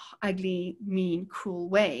ugly, mean, cruel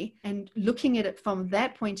way, and looking at it from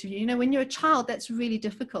that point of view. When you're a child, that's really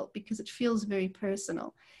difficult because it feels very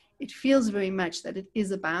personal. It feels very much that it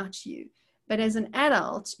is about you. But as an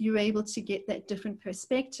adult, you're able to get that different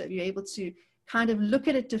perspective. You're able to kind of look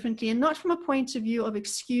at it differently, and not from a point of view of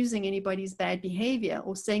excusing anybody's bad behavior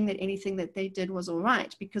or saying that anything that they did was all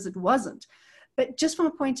right, because it wasn't. But just from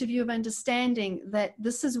a point of view of understanding that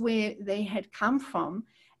this is where they had come from,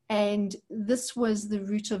 and this was the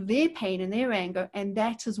root of their pain and their anger, and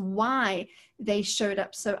that is why they showed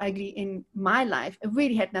up so ugly in my life. It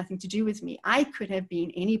really had nothing to do with me. I could have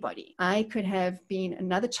been anybody. I could have been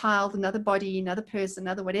another child, another body, another person,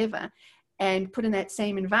 another whatever, and put in that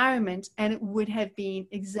same environment, and it would have been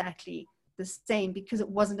exactly the same, because it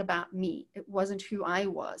wasn't about me. It wasn't who I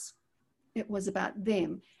was. It was about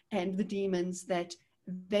them and the demons that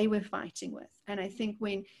they were fighting with. And I think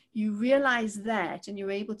when you realize that and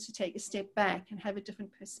you're able to take a step back and have a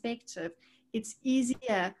different perspective, it's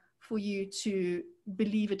easier for you to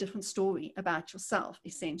believe a different story about yourself,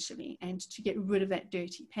 essentially, and to get rid of that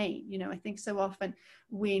dirty pain. I think so often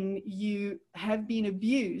when you have been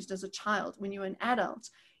abused as a child, when you're an adult,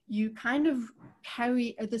 you kind of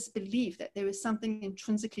carry this belief that there is something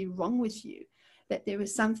intrinsically wrong with you, that there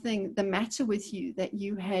was something the matter with you, that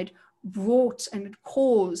you had brought and had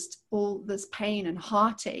caused all this pain and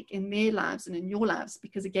heartache in their lives and in your lives,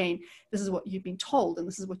 because again, this is what you've been told and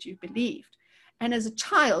this is what you've believed. And as a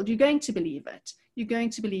child, you're going to believe it. You're going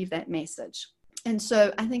to believe that message. And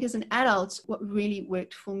so I think as an adult, what really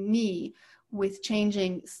worked for me with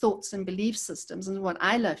changing thoughts and belief systems, and what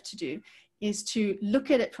I love to do, is to look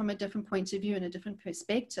at it from a different point of view and a different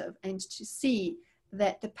perspective, and to see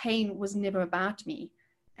that the pain was never about me,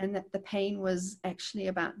 and that the pain was actually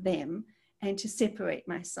about them, and to separate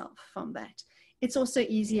myself from that. It's also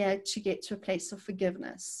easier to get to a place of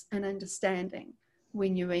forgiveness and understanding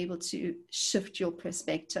when you're able to shift your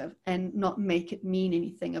perspective and not make it mean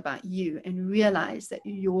anything about you, and realize that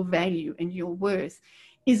your value and your worth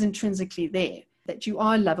is intrinsically there, that you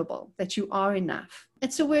are lovable, that you are enough.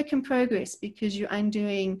 It's a work in progress, because you're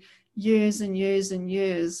undoing years and years and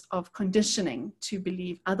years of conditioning to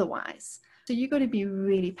believe otherwise. So you've got to be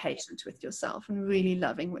really patient with yourself and really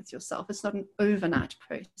loving with yourself. It's not an overnight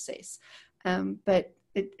process, but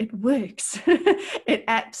it works. It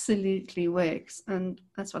absolutely works. And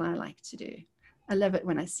that's what I like to do. I love it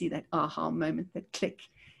when I see that aha moment, that click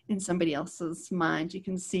in somebody else's mind. You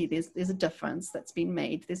can see there's a difference that's been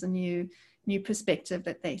made. There's a new perspective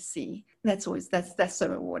that they see. That's so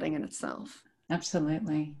rewarding in itself.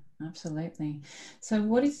 Absolutely. So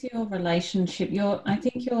what is your relationship? I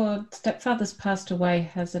think your stepfather's passed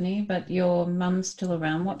away, hasn't he? But your mum's still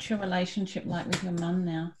around. What's your relationship like with your mum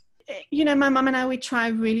now? You know, my mum and I, we try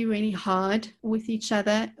really, really hard with each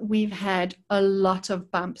other. We've had a lot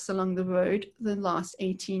of bumps along the road the last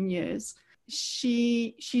 18 years.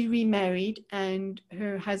 She remarried, and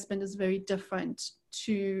her husband is very different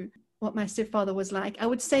to what my stepfather was like. I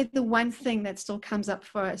would say the one thing that still comes up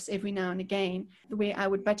for us every now and again, the way I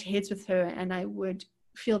would butt heads with her and I would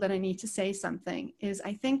feel that I need to say something, is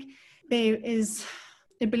I think there is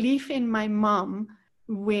a belief in my mom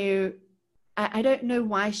where I don't know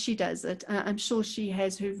why she does it. I'm sure she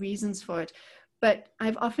has her reasons for it. But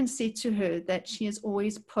I've often said to her that she has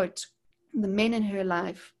always put the men in her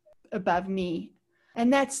life above me.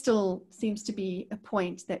 And that still seems to be a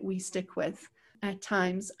point that we stick with at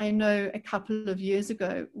times. I know a couple of years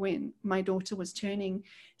ago, when my daughter was turning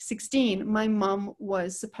 16, my mom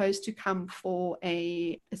was supposed to come for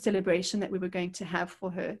a celebration that we were going to have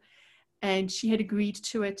for her. And she had agreed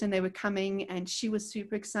to it, and they were coming, and she was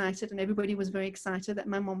super excited, and everybody was very excited that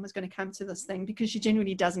my mom was going to come to this thing, because she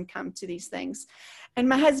generally doesn't come to these things. And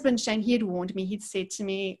my husband, Shane, he had warned me. He'd said to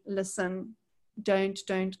me, listen, don't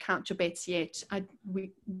count your bets yet.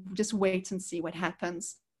 We just wait and see what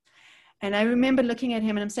happens. And I remember looking at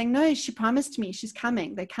him and I'm saying, no, she promised me she's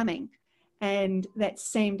coming. They're coming. And that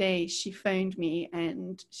same day she phoned me,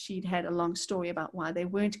 and she'd had a long story about why they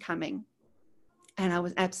weren't coming. And I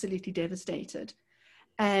was absolutely devastated.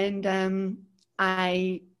 And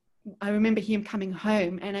I remember him coming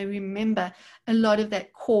home, and I remember a lot of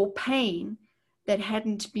that core pain that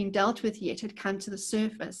hadn't been dealt with yet had come to the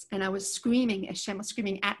surface. And I was screaming, as Shem was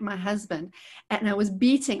screaming at my husband, and I was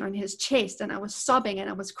beating on his chest, and I was sobbing, and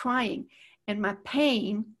I was crying. And my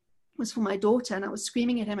pain was for my daughter, and I was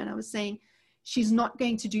screaming at him, and I was saying, she's not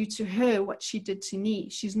going to do to her what she did to me.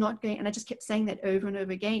 She's not going, and I just kept saying that over and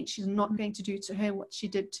over again. She's not going to do to her what she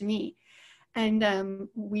did to me. And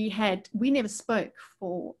we never spoke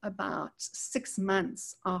for about 6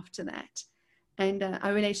 months after that. And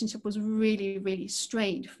our relationship was really, really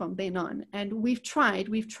strained from then on. And we've tried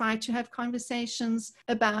to have conversations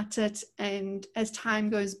about it. And as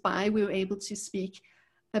time goes by, we were able to speak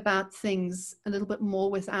about things a little bit more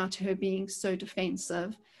without her being so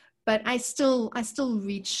defensive. But I still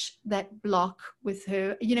reach that block with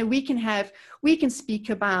her. You know, we can speak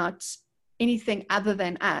about anything other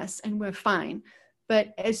than us, and we're fine.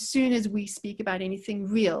 But as soon as we speak about anything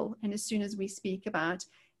real, and as soon as we speak about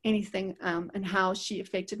anything and how she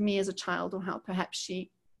affected me as a child, or how perhaps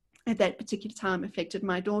she at that particular time affected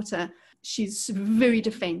my daughter, she's very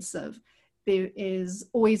defensive. There is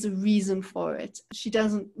always a reason for it. She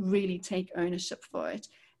doesn't really take ownership for it.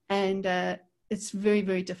 And it's very,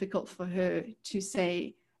 very difficult for her to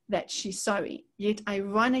say that she's sorry. Yet,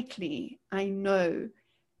 ironically, I know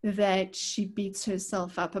that she beats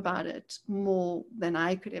herself up about it more than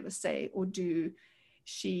I could ever say or do.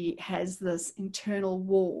 She has this internal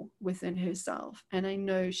war within herself. And I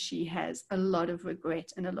know she has a lot of regret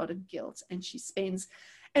and a lot of guilt. And she spends,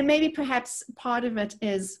 and maybe perhaps part of it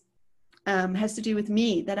is, has to do with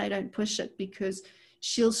me, that I don't push it, because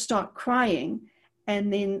she'll start crying,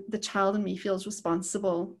 and then the child in me feels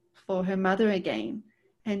responsible for her mother again.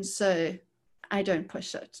 And so I don't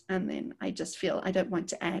push it. And then I just feel I don't want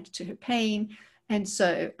to add to her pain. And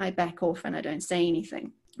so I back off and I don't say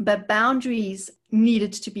anything. But boundaries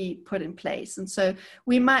needed to be put in place. And so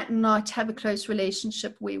we might not have a close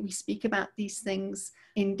relationship where we speak about these things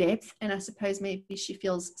in depth. And I suppose maybe she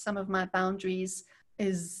feels some of my boundaries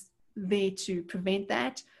is there to prevent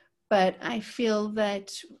that. But I feel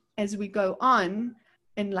that as we go on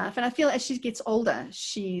in life, and I feel as she gets older,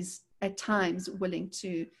 she's at times willing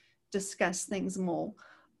to discuss things more.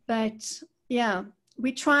 But yeah,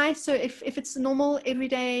 we try. So if it's normal,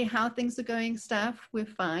 everyday, how things are going stuff, we're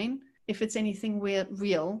fine. If it's anything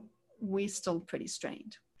real, we're still pretty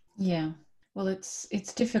strained. Yeah. Well, it's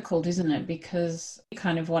difficult, isn't it? Because you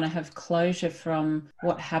kind of want to have closure from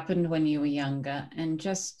what happened when you were younger, and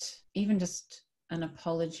just an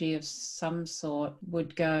apology of some sort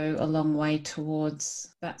would go a long way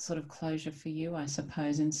towards that sort of closure for you, I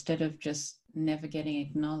suppose, instead of just never getting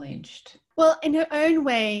acknowledged. Well, in her own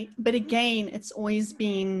way, but again, it's always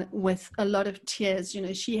been with a lot of tears. You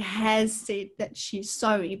know, she has said that she's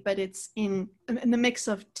sorry, but it's in the mix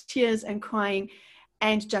of tears and crying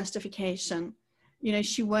and justification. You know,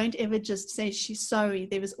 she won't ever just say she's sorry.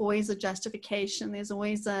 There was always a justification. There's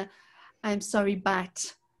always I'm sorry,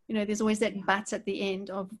 but, you know, there's always that but at the end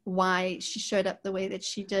of why she showed up the way that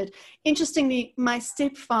she did. Interestingly, my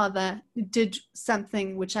stepfather did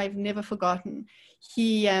something which I've never forgotten.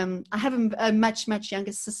 I have a much, much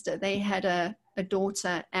younger sister. They had a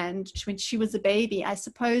daughter, and when she was a baby, I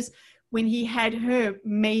suppose when he had her,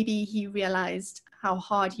 maybe he realized how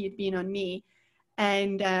hard he had been on me.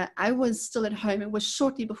 And I was still at home. It was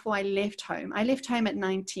shortly before I left home. I left home at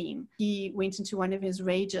 19. He went into one of his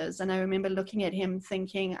rages. And I remember looking at him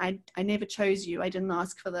thinking, I never chose you. I didn't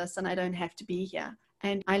ask for this, and I don't have to be here.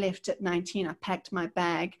 And I left at 19. I packed my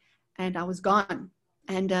bag and I was gone.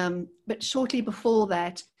 And but shortly before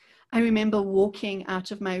that, I remember walking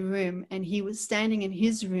out of my room, and he was standing in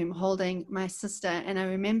his room holding my sister. And I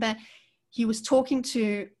remember he was talking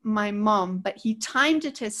to my mom, but he timed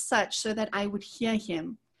it as such so that I would hear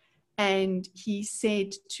him. And he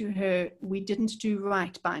said to her, "We didn't do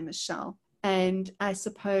right by Michelle." And I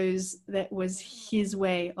suppose that was his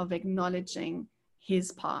way of acknowledging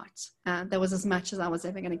his part. That was as much as I was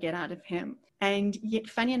ever going to get out of him. And yet,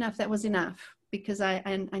 funny enough, that was enough, because I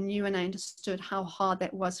knew and I understood how hard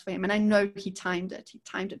that was for him. And I know he timed it. He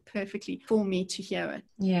timed it perfectly for me to hear it.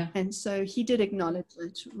 Yeah. And so he did acknowledge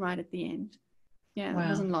it right at the end. Yeah, wow. It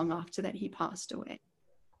wasn't long after that he passed away.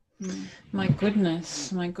 Mm. My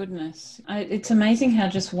goodness. It's amazing how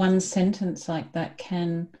just one sentence like that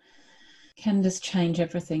can just change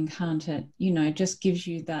everything, can't it? You know, just gives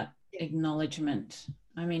you that acknowledgement.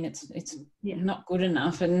 I mean, it's not good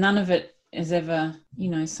enough, and none of it is ever, you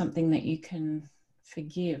know, something that you can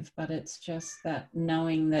forgive, but it's just that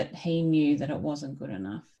knowing that he knew that it wasn't good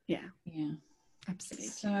enough. Yeah. Yeah. Absolutely.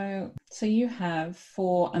 So you have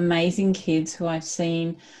 4 amazing kids who I've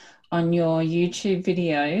seen on your YouTube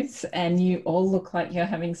videos, and you all look like you're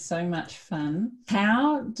having so much fun.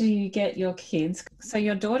 How do you get your kids? So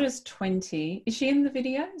your daughter's 20. Is she in the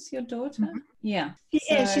videos, your daughter? Mm-hmm. Yeah.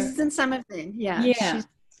 Yeah, she's in some of them. Yeah. She's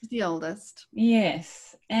the oldest.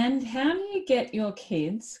 Yes. And how do you get your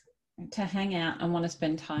kids to hang out and want to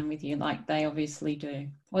spend time with you like they obviously do?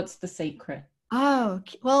 What's the secret? Oh,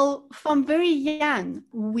 well, from very young,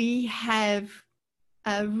 we have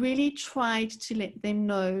really tried to let them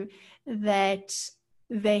know that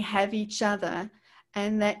they have each other,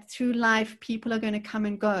 and that through life, people are going to come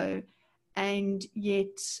and go. And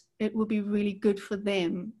yet it will be really good for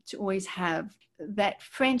them to always have that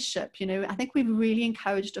friendship. You know, I think we've really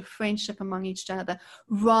encouraged a friendship among each other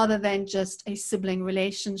rather than just a sibling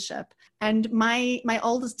relationship. And my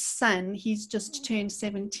oldest son, he's just turned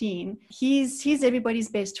 17. He's everybody's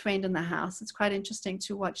best friend in the house. It's quite interesting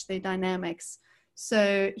to watch their dynamics.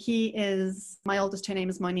 So my oldest, her name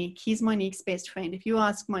is Monique. He's Monique's best friend. If you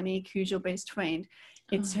ask Monique, who's your best friend,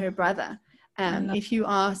 it's her brother. If you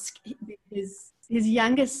ask his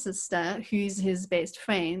youngest sister, who's his best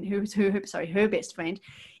friend, her best friend,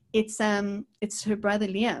 it's her brother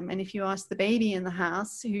Liam. And if you ask the baby in the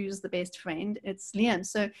house who's the best friend, it's Liam.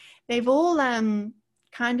 So they've all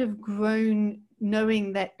kind of grown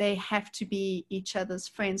knowing that they have to be each other's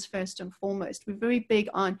friends first and foremost. We're very big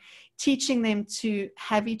on teaching them to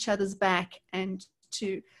have each other's back and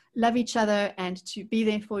to love each other and to be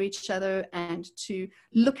there for each other and to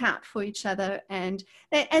look out for each other. And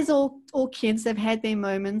as all kids, they've had their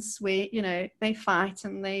moments where, you know, they fight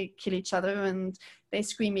and they kill each other and they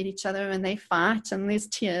scream at each other and they fight and there's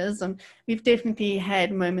tears. And we've definitely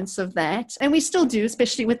had moments of that. And we still do,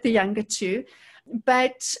 especially with the younger two.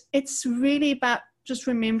 But it's really about just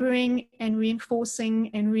remembering and reinforcing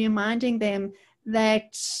and reminding them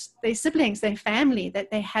that they're siblings, they're family, that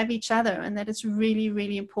they have each other, and that it's really,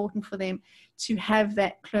 really important for them to have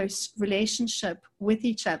that close relationship with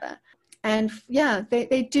each other. And yeah,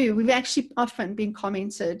 they do. We've actually often been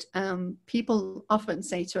commented, people often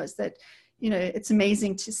say to us that, it's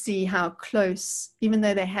amazing to see how close, even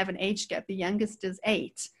though they have an age gap, the youngest is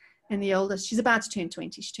 8 and the oldest, she's about to turn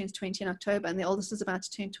 20. She turns 20 in October, and the oldest is about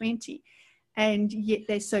to turn 20. And yet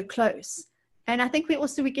they're so close. And I think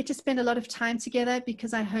we get to spend a lot of time together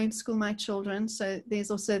because I homeschool my children. So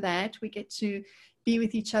there's also that. We get to be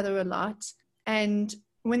with each other a lot. And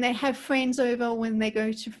when they have friends over, when they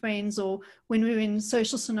go to friends, or when we're in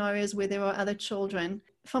social scenarios where there are other children,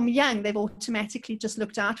 from young, they've automatically just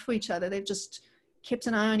looked out for each other. They've just kept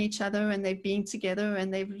an eye on each other, and they've been together,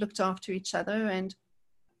 and they've looked after each other, and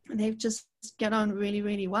they've just get on really,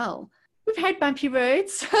 really well. We've had bumpy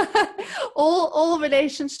roads. all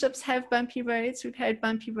relationships have bumpy roads. We've had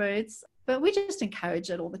bumpy roads, but we just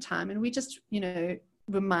encourage it all the time. And we just,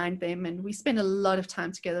 remind them, and we spend a lot of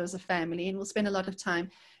time together as a family, and we'll spend a lot of time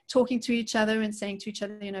talking to each other and saying to each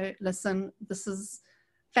other, listen, this is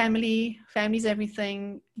family's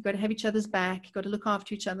everything. You've got to have each other's back. You've got to look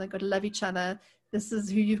after each other. You've got to love each other. This is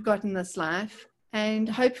who you've got in this life. And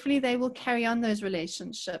hopefully they will carry on those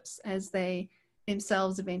relationships as they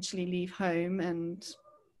themselves eventually leave home and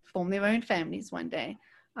form their own families one day.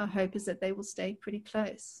 Our hope is that they will stay pretty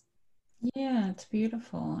close. Yeah, it's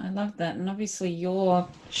beautiful. I love that. And obviously you're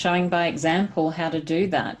showing by example how to do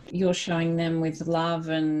that. You're showing them with love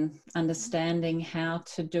and understanding how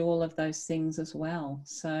to do all of those things as well.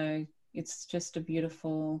 So it's just a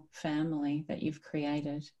beautiful family that you've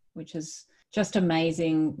created, which is just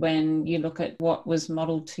amazing when you look at what was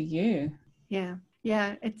modeled to you. Yeah.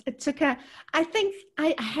 It took I think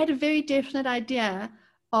I had a very definite idea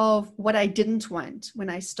of what I didn't want when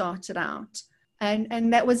I started out.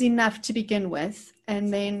 And that was enough to begin with.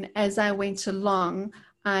 And then as I went along,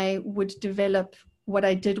 I would develop what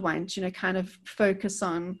I did want, kind of focus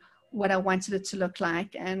on what I wanted it to look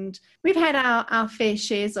like. And we've had our fair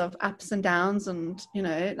shares of ups and downs, and,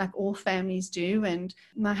 like all families do. And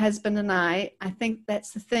my husband and I think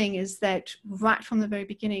that's the thing, is that right from the very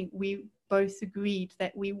beginning, we both agreed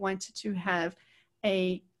that we wanted to have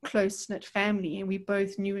a close-knit family. And we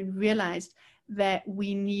both knew and realized that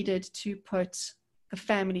we needed to put the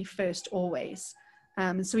family first always.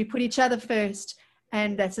 So we put each other first,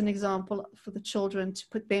 and that's an example for the children to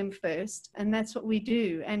put them first. And that's what we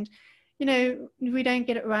do. And, we don't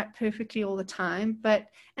get it right perfectly all the time, and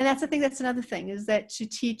that's another thing, is that to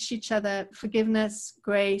teach each other forgiveness,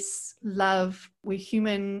 grace, love. We're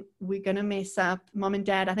human. We're going to mess up. Mom and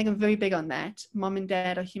dad, I think I'm very big on that. Mom and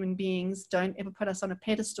dad are human beings. Don't ever put us on a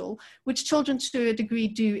pedestal, which children to a degree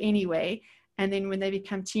do anyway. And then when they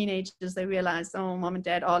become teenagers, they realize, oh, mom and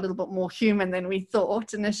dad are a little bit more human than we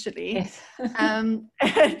thought initially. Yes.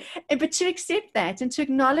 But to accept that and to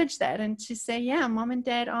acknowledge that and to say, yeah, mom and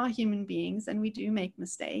dad are human beings and we do make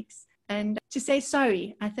mistakes. And to say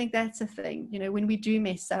sorry, I think that's a thing, when we do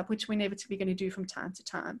mess up, which we're inevitably going to do from time to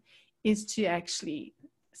time, is to actually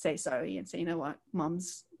say sorry and say, you know what,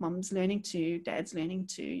 mom's learning too, dad's learning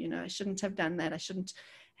too, I shouldn't have done that. I shouldn't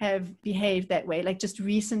have behaved that way. Like just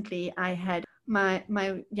recently I had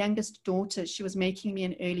my youngest daughter, she was making me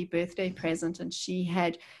an early birthday present, and she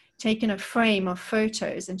had taken a frame of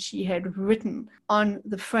photos and she had written on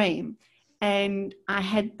the frame, and I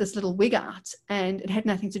had this little wig out, and it had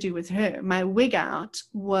nothing to do with her. My wig out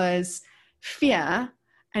was fear.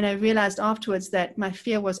 And I realized afterwards that my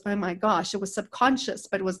fear was, oh my gosh, it was subconscious,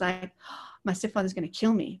 but it was like, oh, my stepfather's going to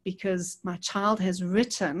kill me because my child has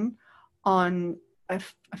written on a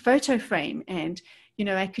photo frame. And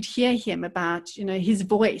I could hear him about, his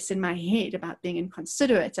voice in my head about being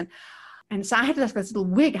inconsiderate. And so I had this little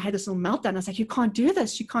wig, I had this little meltdown. I was like, you can't do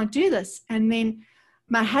this. You can't do this. And then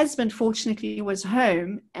my husband, fortunately, was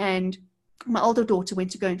home, and my older daughter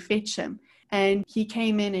went to go and fetch him. And he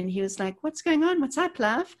came in and he was like, what's going on? What's up,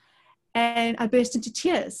 love? And I burst into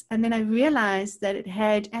tears. And then I realized that it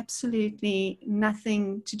had absolutely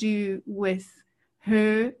nothing to do with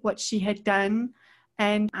her, what she had done.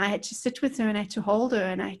 And I had to sit with her, and I had to hold her,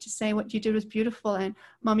 and I had to say, what you did was beautiful, and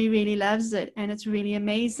mommy really loves it, and it's really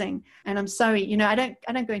amazing. And I'm sorry, I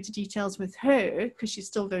don't go into details with her because she's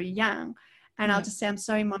still very young. And I'll just say, I'm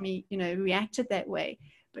sorry, mommy, reacted that way.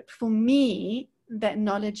 But for me, that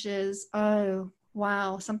knowledge is, oh,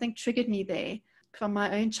 wow, something triggered me there from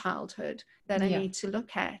my own childhood that I need to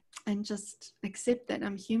look at and just accept that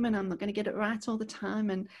I'm human. I'm not going to get it right all the time.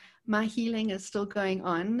 And my healing is still going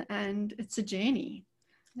on, and it's a journey.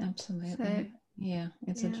 Absolutely. So, Yeah,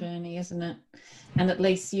 it's a journey, isn't it? And at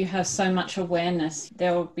least you have so much awareness.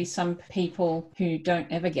 There will be some people who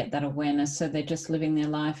don't ever get that awareness, so they're just living their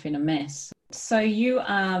life in a mess. So you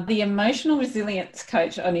are the emotional resilience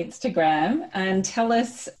coach on Instagram, and tell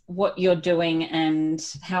us what you're doing and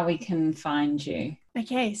how we can find you.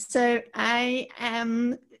 Okay, so I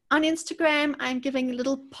am on Instagram. I'm giving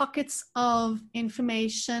little pockets of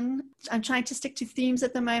information. I'm trying to stick to themes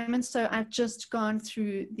at the moment. So I've just gone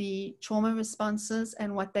through the trauma responses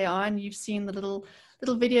and what they are. And you've seen the little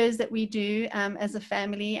videos that we do as a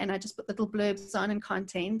family. And I just put little blurbs on and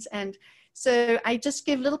content. And so I just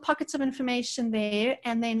give little pockets of information there.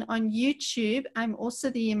 And then on YouTube, I'm also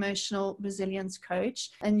the emotional resilience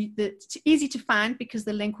coach. And it's easy to find because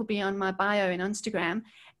the link will be on my bio and Instagram.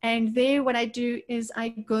 And there, what I do is I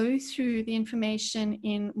go through the information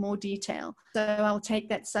in more detail. So I'll take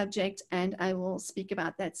that subject and I will speak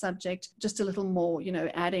about that subject just a little more,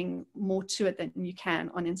 adding more to it than you can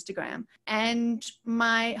on Instagram. And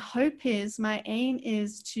my aim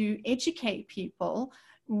is to educate people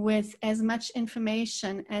with as much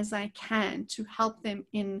information as I can to help them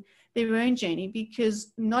in their own journey,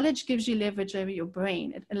 because knowledge gives you leverage over your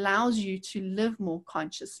brain. It allows you to live more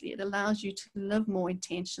consciously. It allows you to live more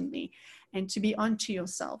intentionally and to be onto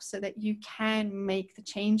yourself so that you can make the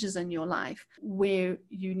changes in your life where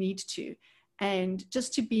you need to, and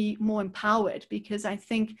just to be more empowered. Because I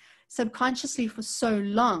think subconsciously for so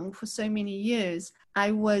long, for so many years,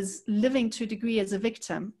 I was living to a degree as a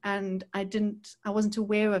victim, and I wasn't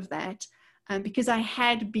aware of that. Because I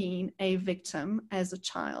had been a victim as a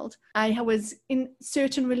child. I was in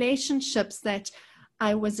certain relationships that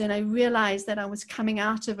I was in. I realized that I was coming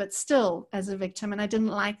out of it still as a victim, and I didn't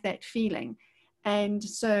like that feeling. And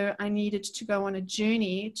so I needed to go on a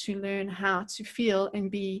journey to learn how to feel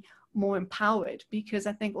and be more empowered, because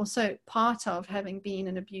I think also part of having been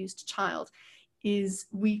an abused child is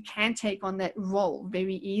we can take on that role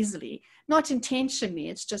very easily, not intentionally.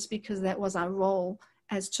 It's just because that was our role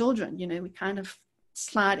as children. We kind of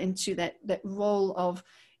slide into that role of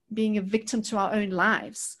being a victim to our own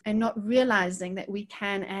lives and not realizing that we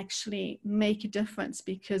can actually make a difference,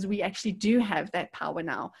 because we actually do have that power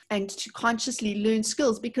now, and to consciously learn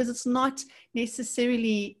skills, because it's not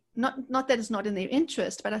necessarily not that it's not in their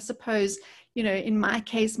interest, but I suppose, in my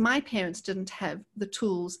case, my parents didn't have the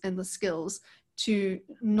tools and the skills to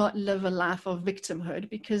not live a life of victimhood,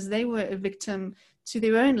 because they were a victim to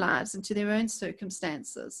their own lives and to their own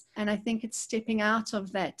circumstances. And I think it's stepping out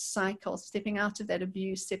of that cycle, stepping out of that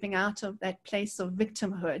abuse, stepping out of that place of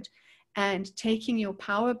victimhood and taking your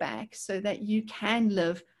power back so that you can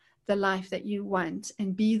live the life that you want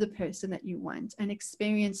and be the person that you want and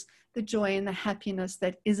experience the joy and the happiness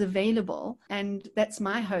that is available. And that's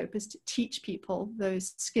my hope, is to teach people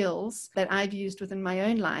those skills that I've used within my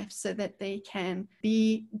own life so that they can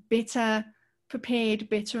be better prepared,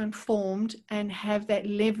 better informed, and have that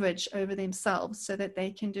leverage over themselves so that they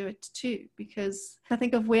can do it too. Because I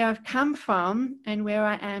think of where I've come from and where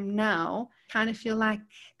I am now, kind of feel like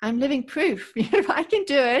I'm living proof. If I can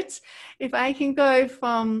do it, if I can go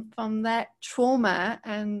from that trauma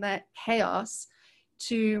and that chaos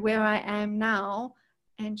to where I am now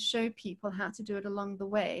and show people how to do it along the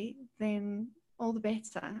way, then all the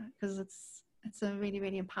better, because it's a really,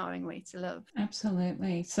 really empowering way to live.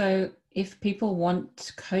 Absolutely. So if people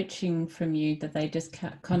want coaching from you, that they just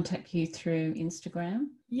contact you through Instagram?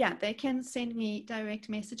 Yeah, they can send me direct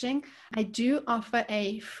messaging. I do offer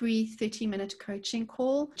a free 30-minute coaching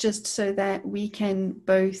call, just so that we can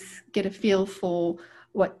both get a feel for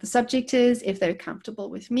what the subject is, if they're comfortable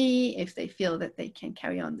with me, if they feel that they can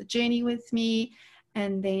carry on the journey with me.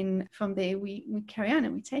 And then from there, we carry on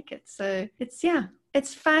and we take it. So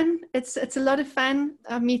it's fun. It's a lot of fun.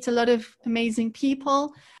 I meet a lot of amazing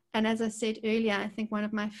people. And as I said earlier, I think one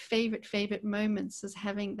of my favorite moments is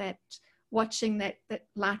watching that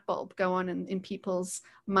light bulb go on in people's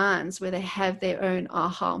minds, where they have their own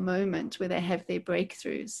aha moment, where they have their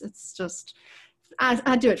breakthroughs. It's just,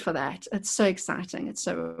 I do it for that. It's so exciting. It's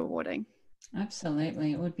so rewarding.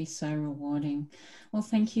 Absolutely. It would be so rewarding. Well,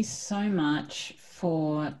 thank you so much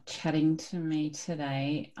for chatting to me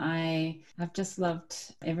today. I've just loved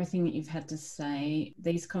everything that you've had to say.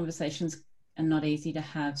 These conversations are not easy to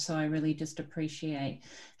have, so I really just appreciate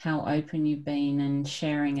how open you've been and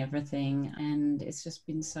sharing everything. And it's just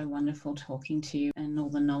been so wonderful talking to you and all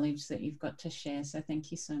the knowledge that you've got to share. So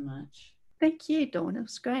thank you so much. Thank you, Dawn. It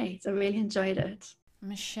was great. I really enjoyed it.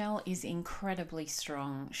 Michelle is incredibly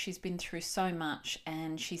strong. She's been through so much,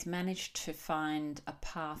 and she's managed to find a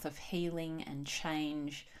path of healing and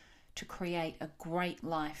change to create a great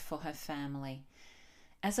life for her family.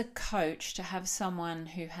 As a coach, to have someone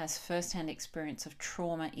who has first-hand experience of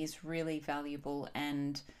trauma is really valuable,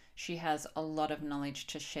 and she has a lot of knowledge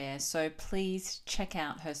to share. So please check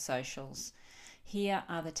out her socials. Here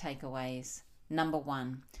are the takeaways. Number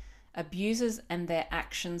 1, abusers and their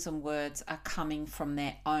actions and words are coming from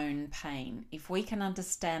their own pain. If we can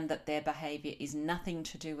understand that their behavior is nothing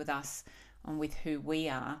to do with us and with who we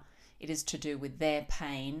are, it is to do with their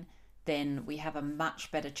pain, then we have a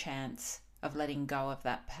much better chance of letting go of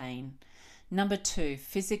that pain. Number 2,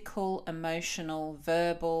 physical, emotional,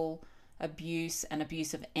 verbal abuse and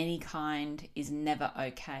abuse of any kind is never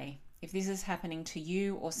okay. If this is happening to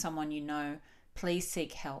you or someone you know, please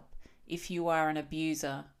seek help. If you are an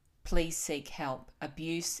abuser, please seek help.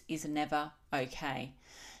 Abuse is never okay.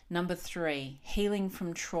 Number 3, healing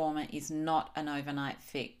from trauma is not an overnight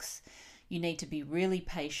fix. You need to be really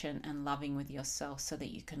patient and loving with yourself so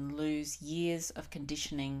that you can lose years of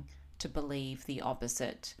conditioning to believe the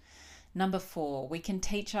opposite. Number 4, we can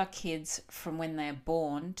teach our kids from when they're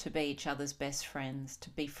born to be each other's best friends, to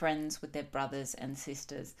be friends with their brothers and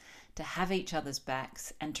sisters, to have each other's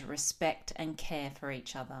backs, and to respect and care for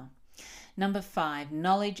each other. Number 5,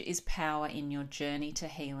 knowledge is power in your journey to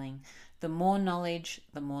healing. The more knowledge,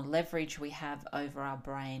 the more leverage we have over our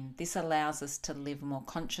brain. This allows us to live more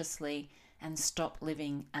consciously and stop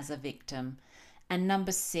living as a victim. And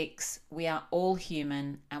number 6, we are all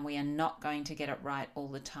human and we are not going to get it right all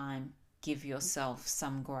the time. Give yourself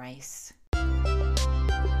some grace.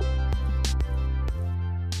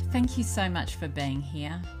 Thank you so much for being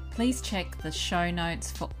here. Please check the show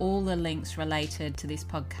notes for all the links related to this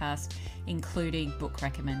podcast, including book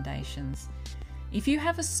recommendations. If you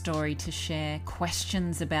have a story to share,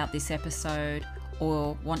 questions about this episode,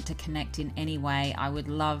 or want to connect in any way, I would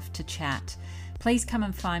love to chat. Please come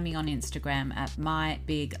and find me on Instagram at My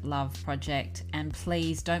Big Love Project, and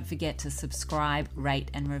please don't forget to subscribe, rate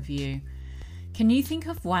and review. Can you think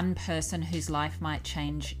of one person whose life might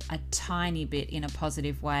change a tiny bit in a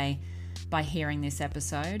positive way by hearing this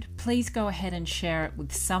episode? Please go ahead and share it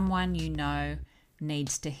with someone you know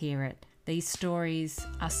needs to hear it. These stories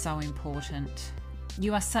are so important.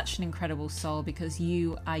 You are such an incredible soul because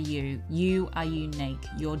you are you. You are unique.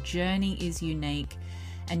 Your journey is unique.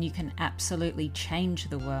 And you can absolutely change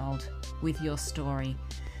the world with your story.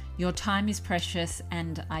 Your time is precious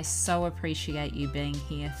and I so appreciate you being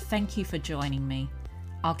here. Thank you for joining me.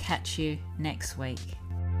 I'll catch you next week.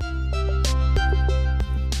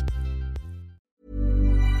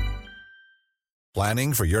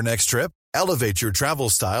 Planning for your next trip? Elevate your travel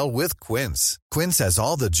style with Quince. Quince has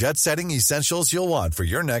all the jet-setting essentials you'll want for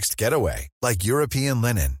your next getaway, like European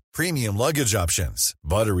linen, premium luggage options,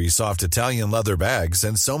 buttery soft Italian leather bags,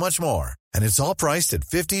 and so much more. And it's all priced at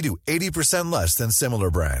 50 to 80% less than similar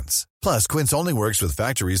brands. Plus, Quince only works with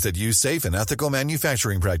factories that use safe and ethical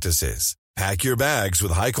manufacturing practices. Pack your bags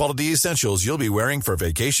with high-quality essentials you'll be wearing for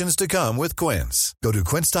vacations to come with Quince. Go to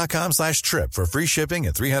quince.com/trip for free shipping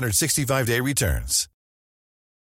and 365-day returns.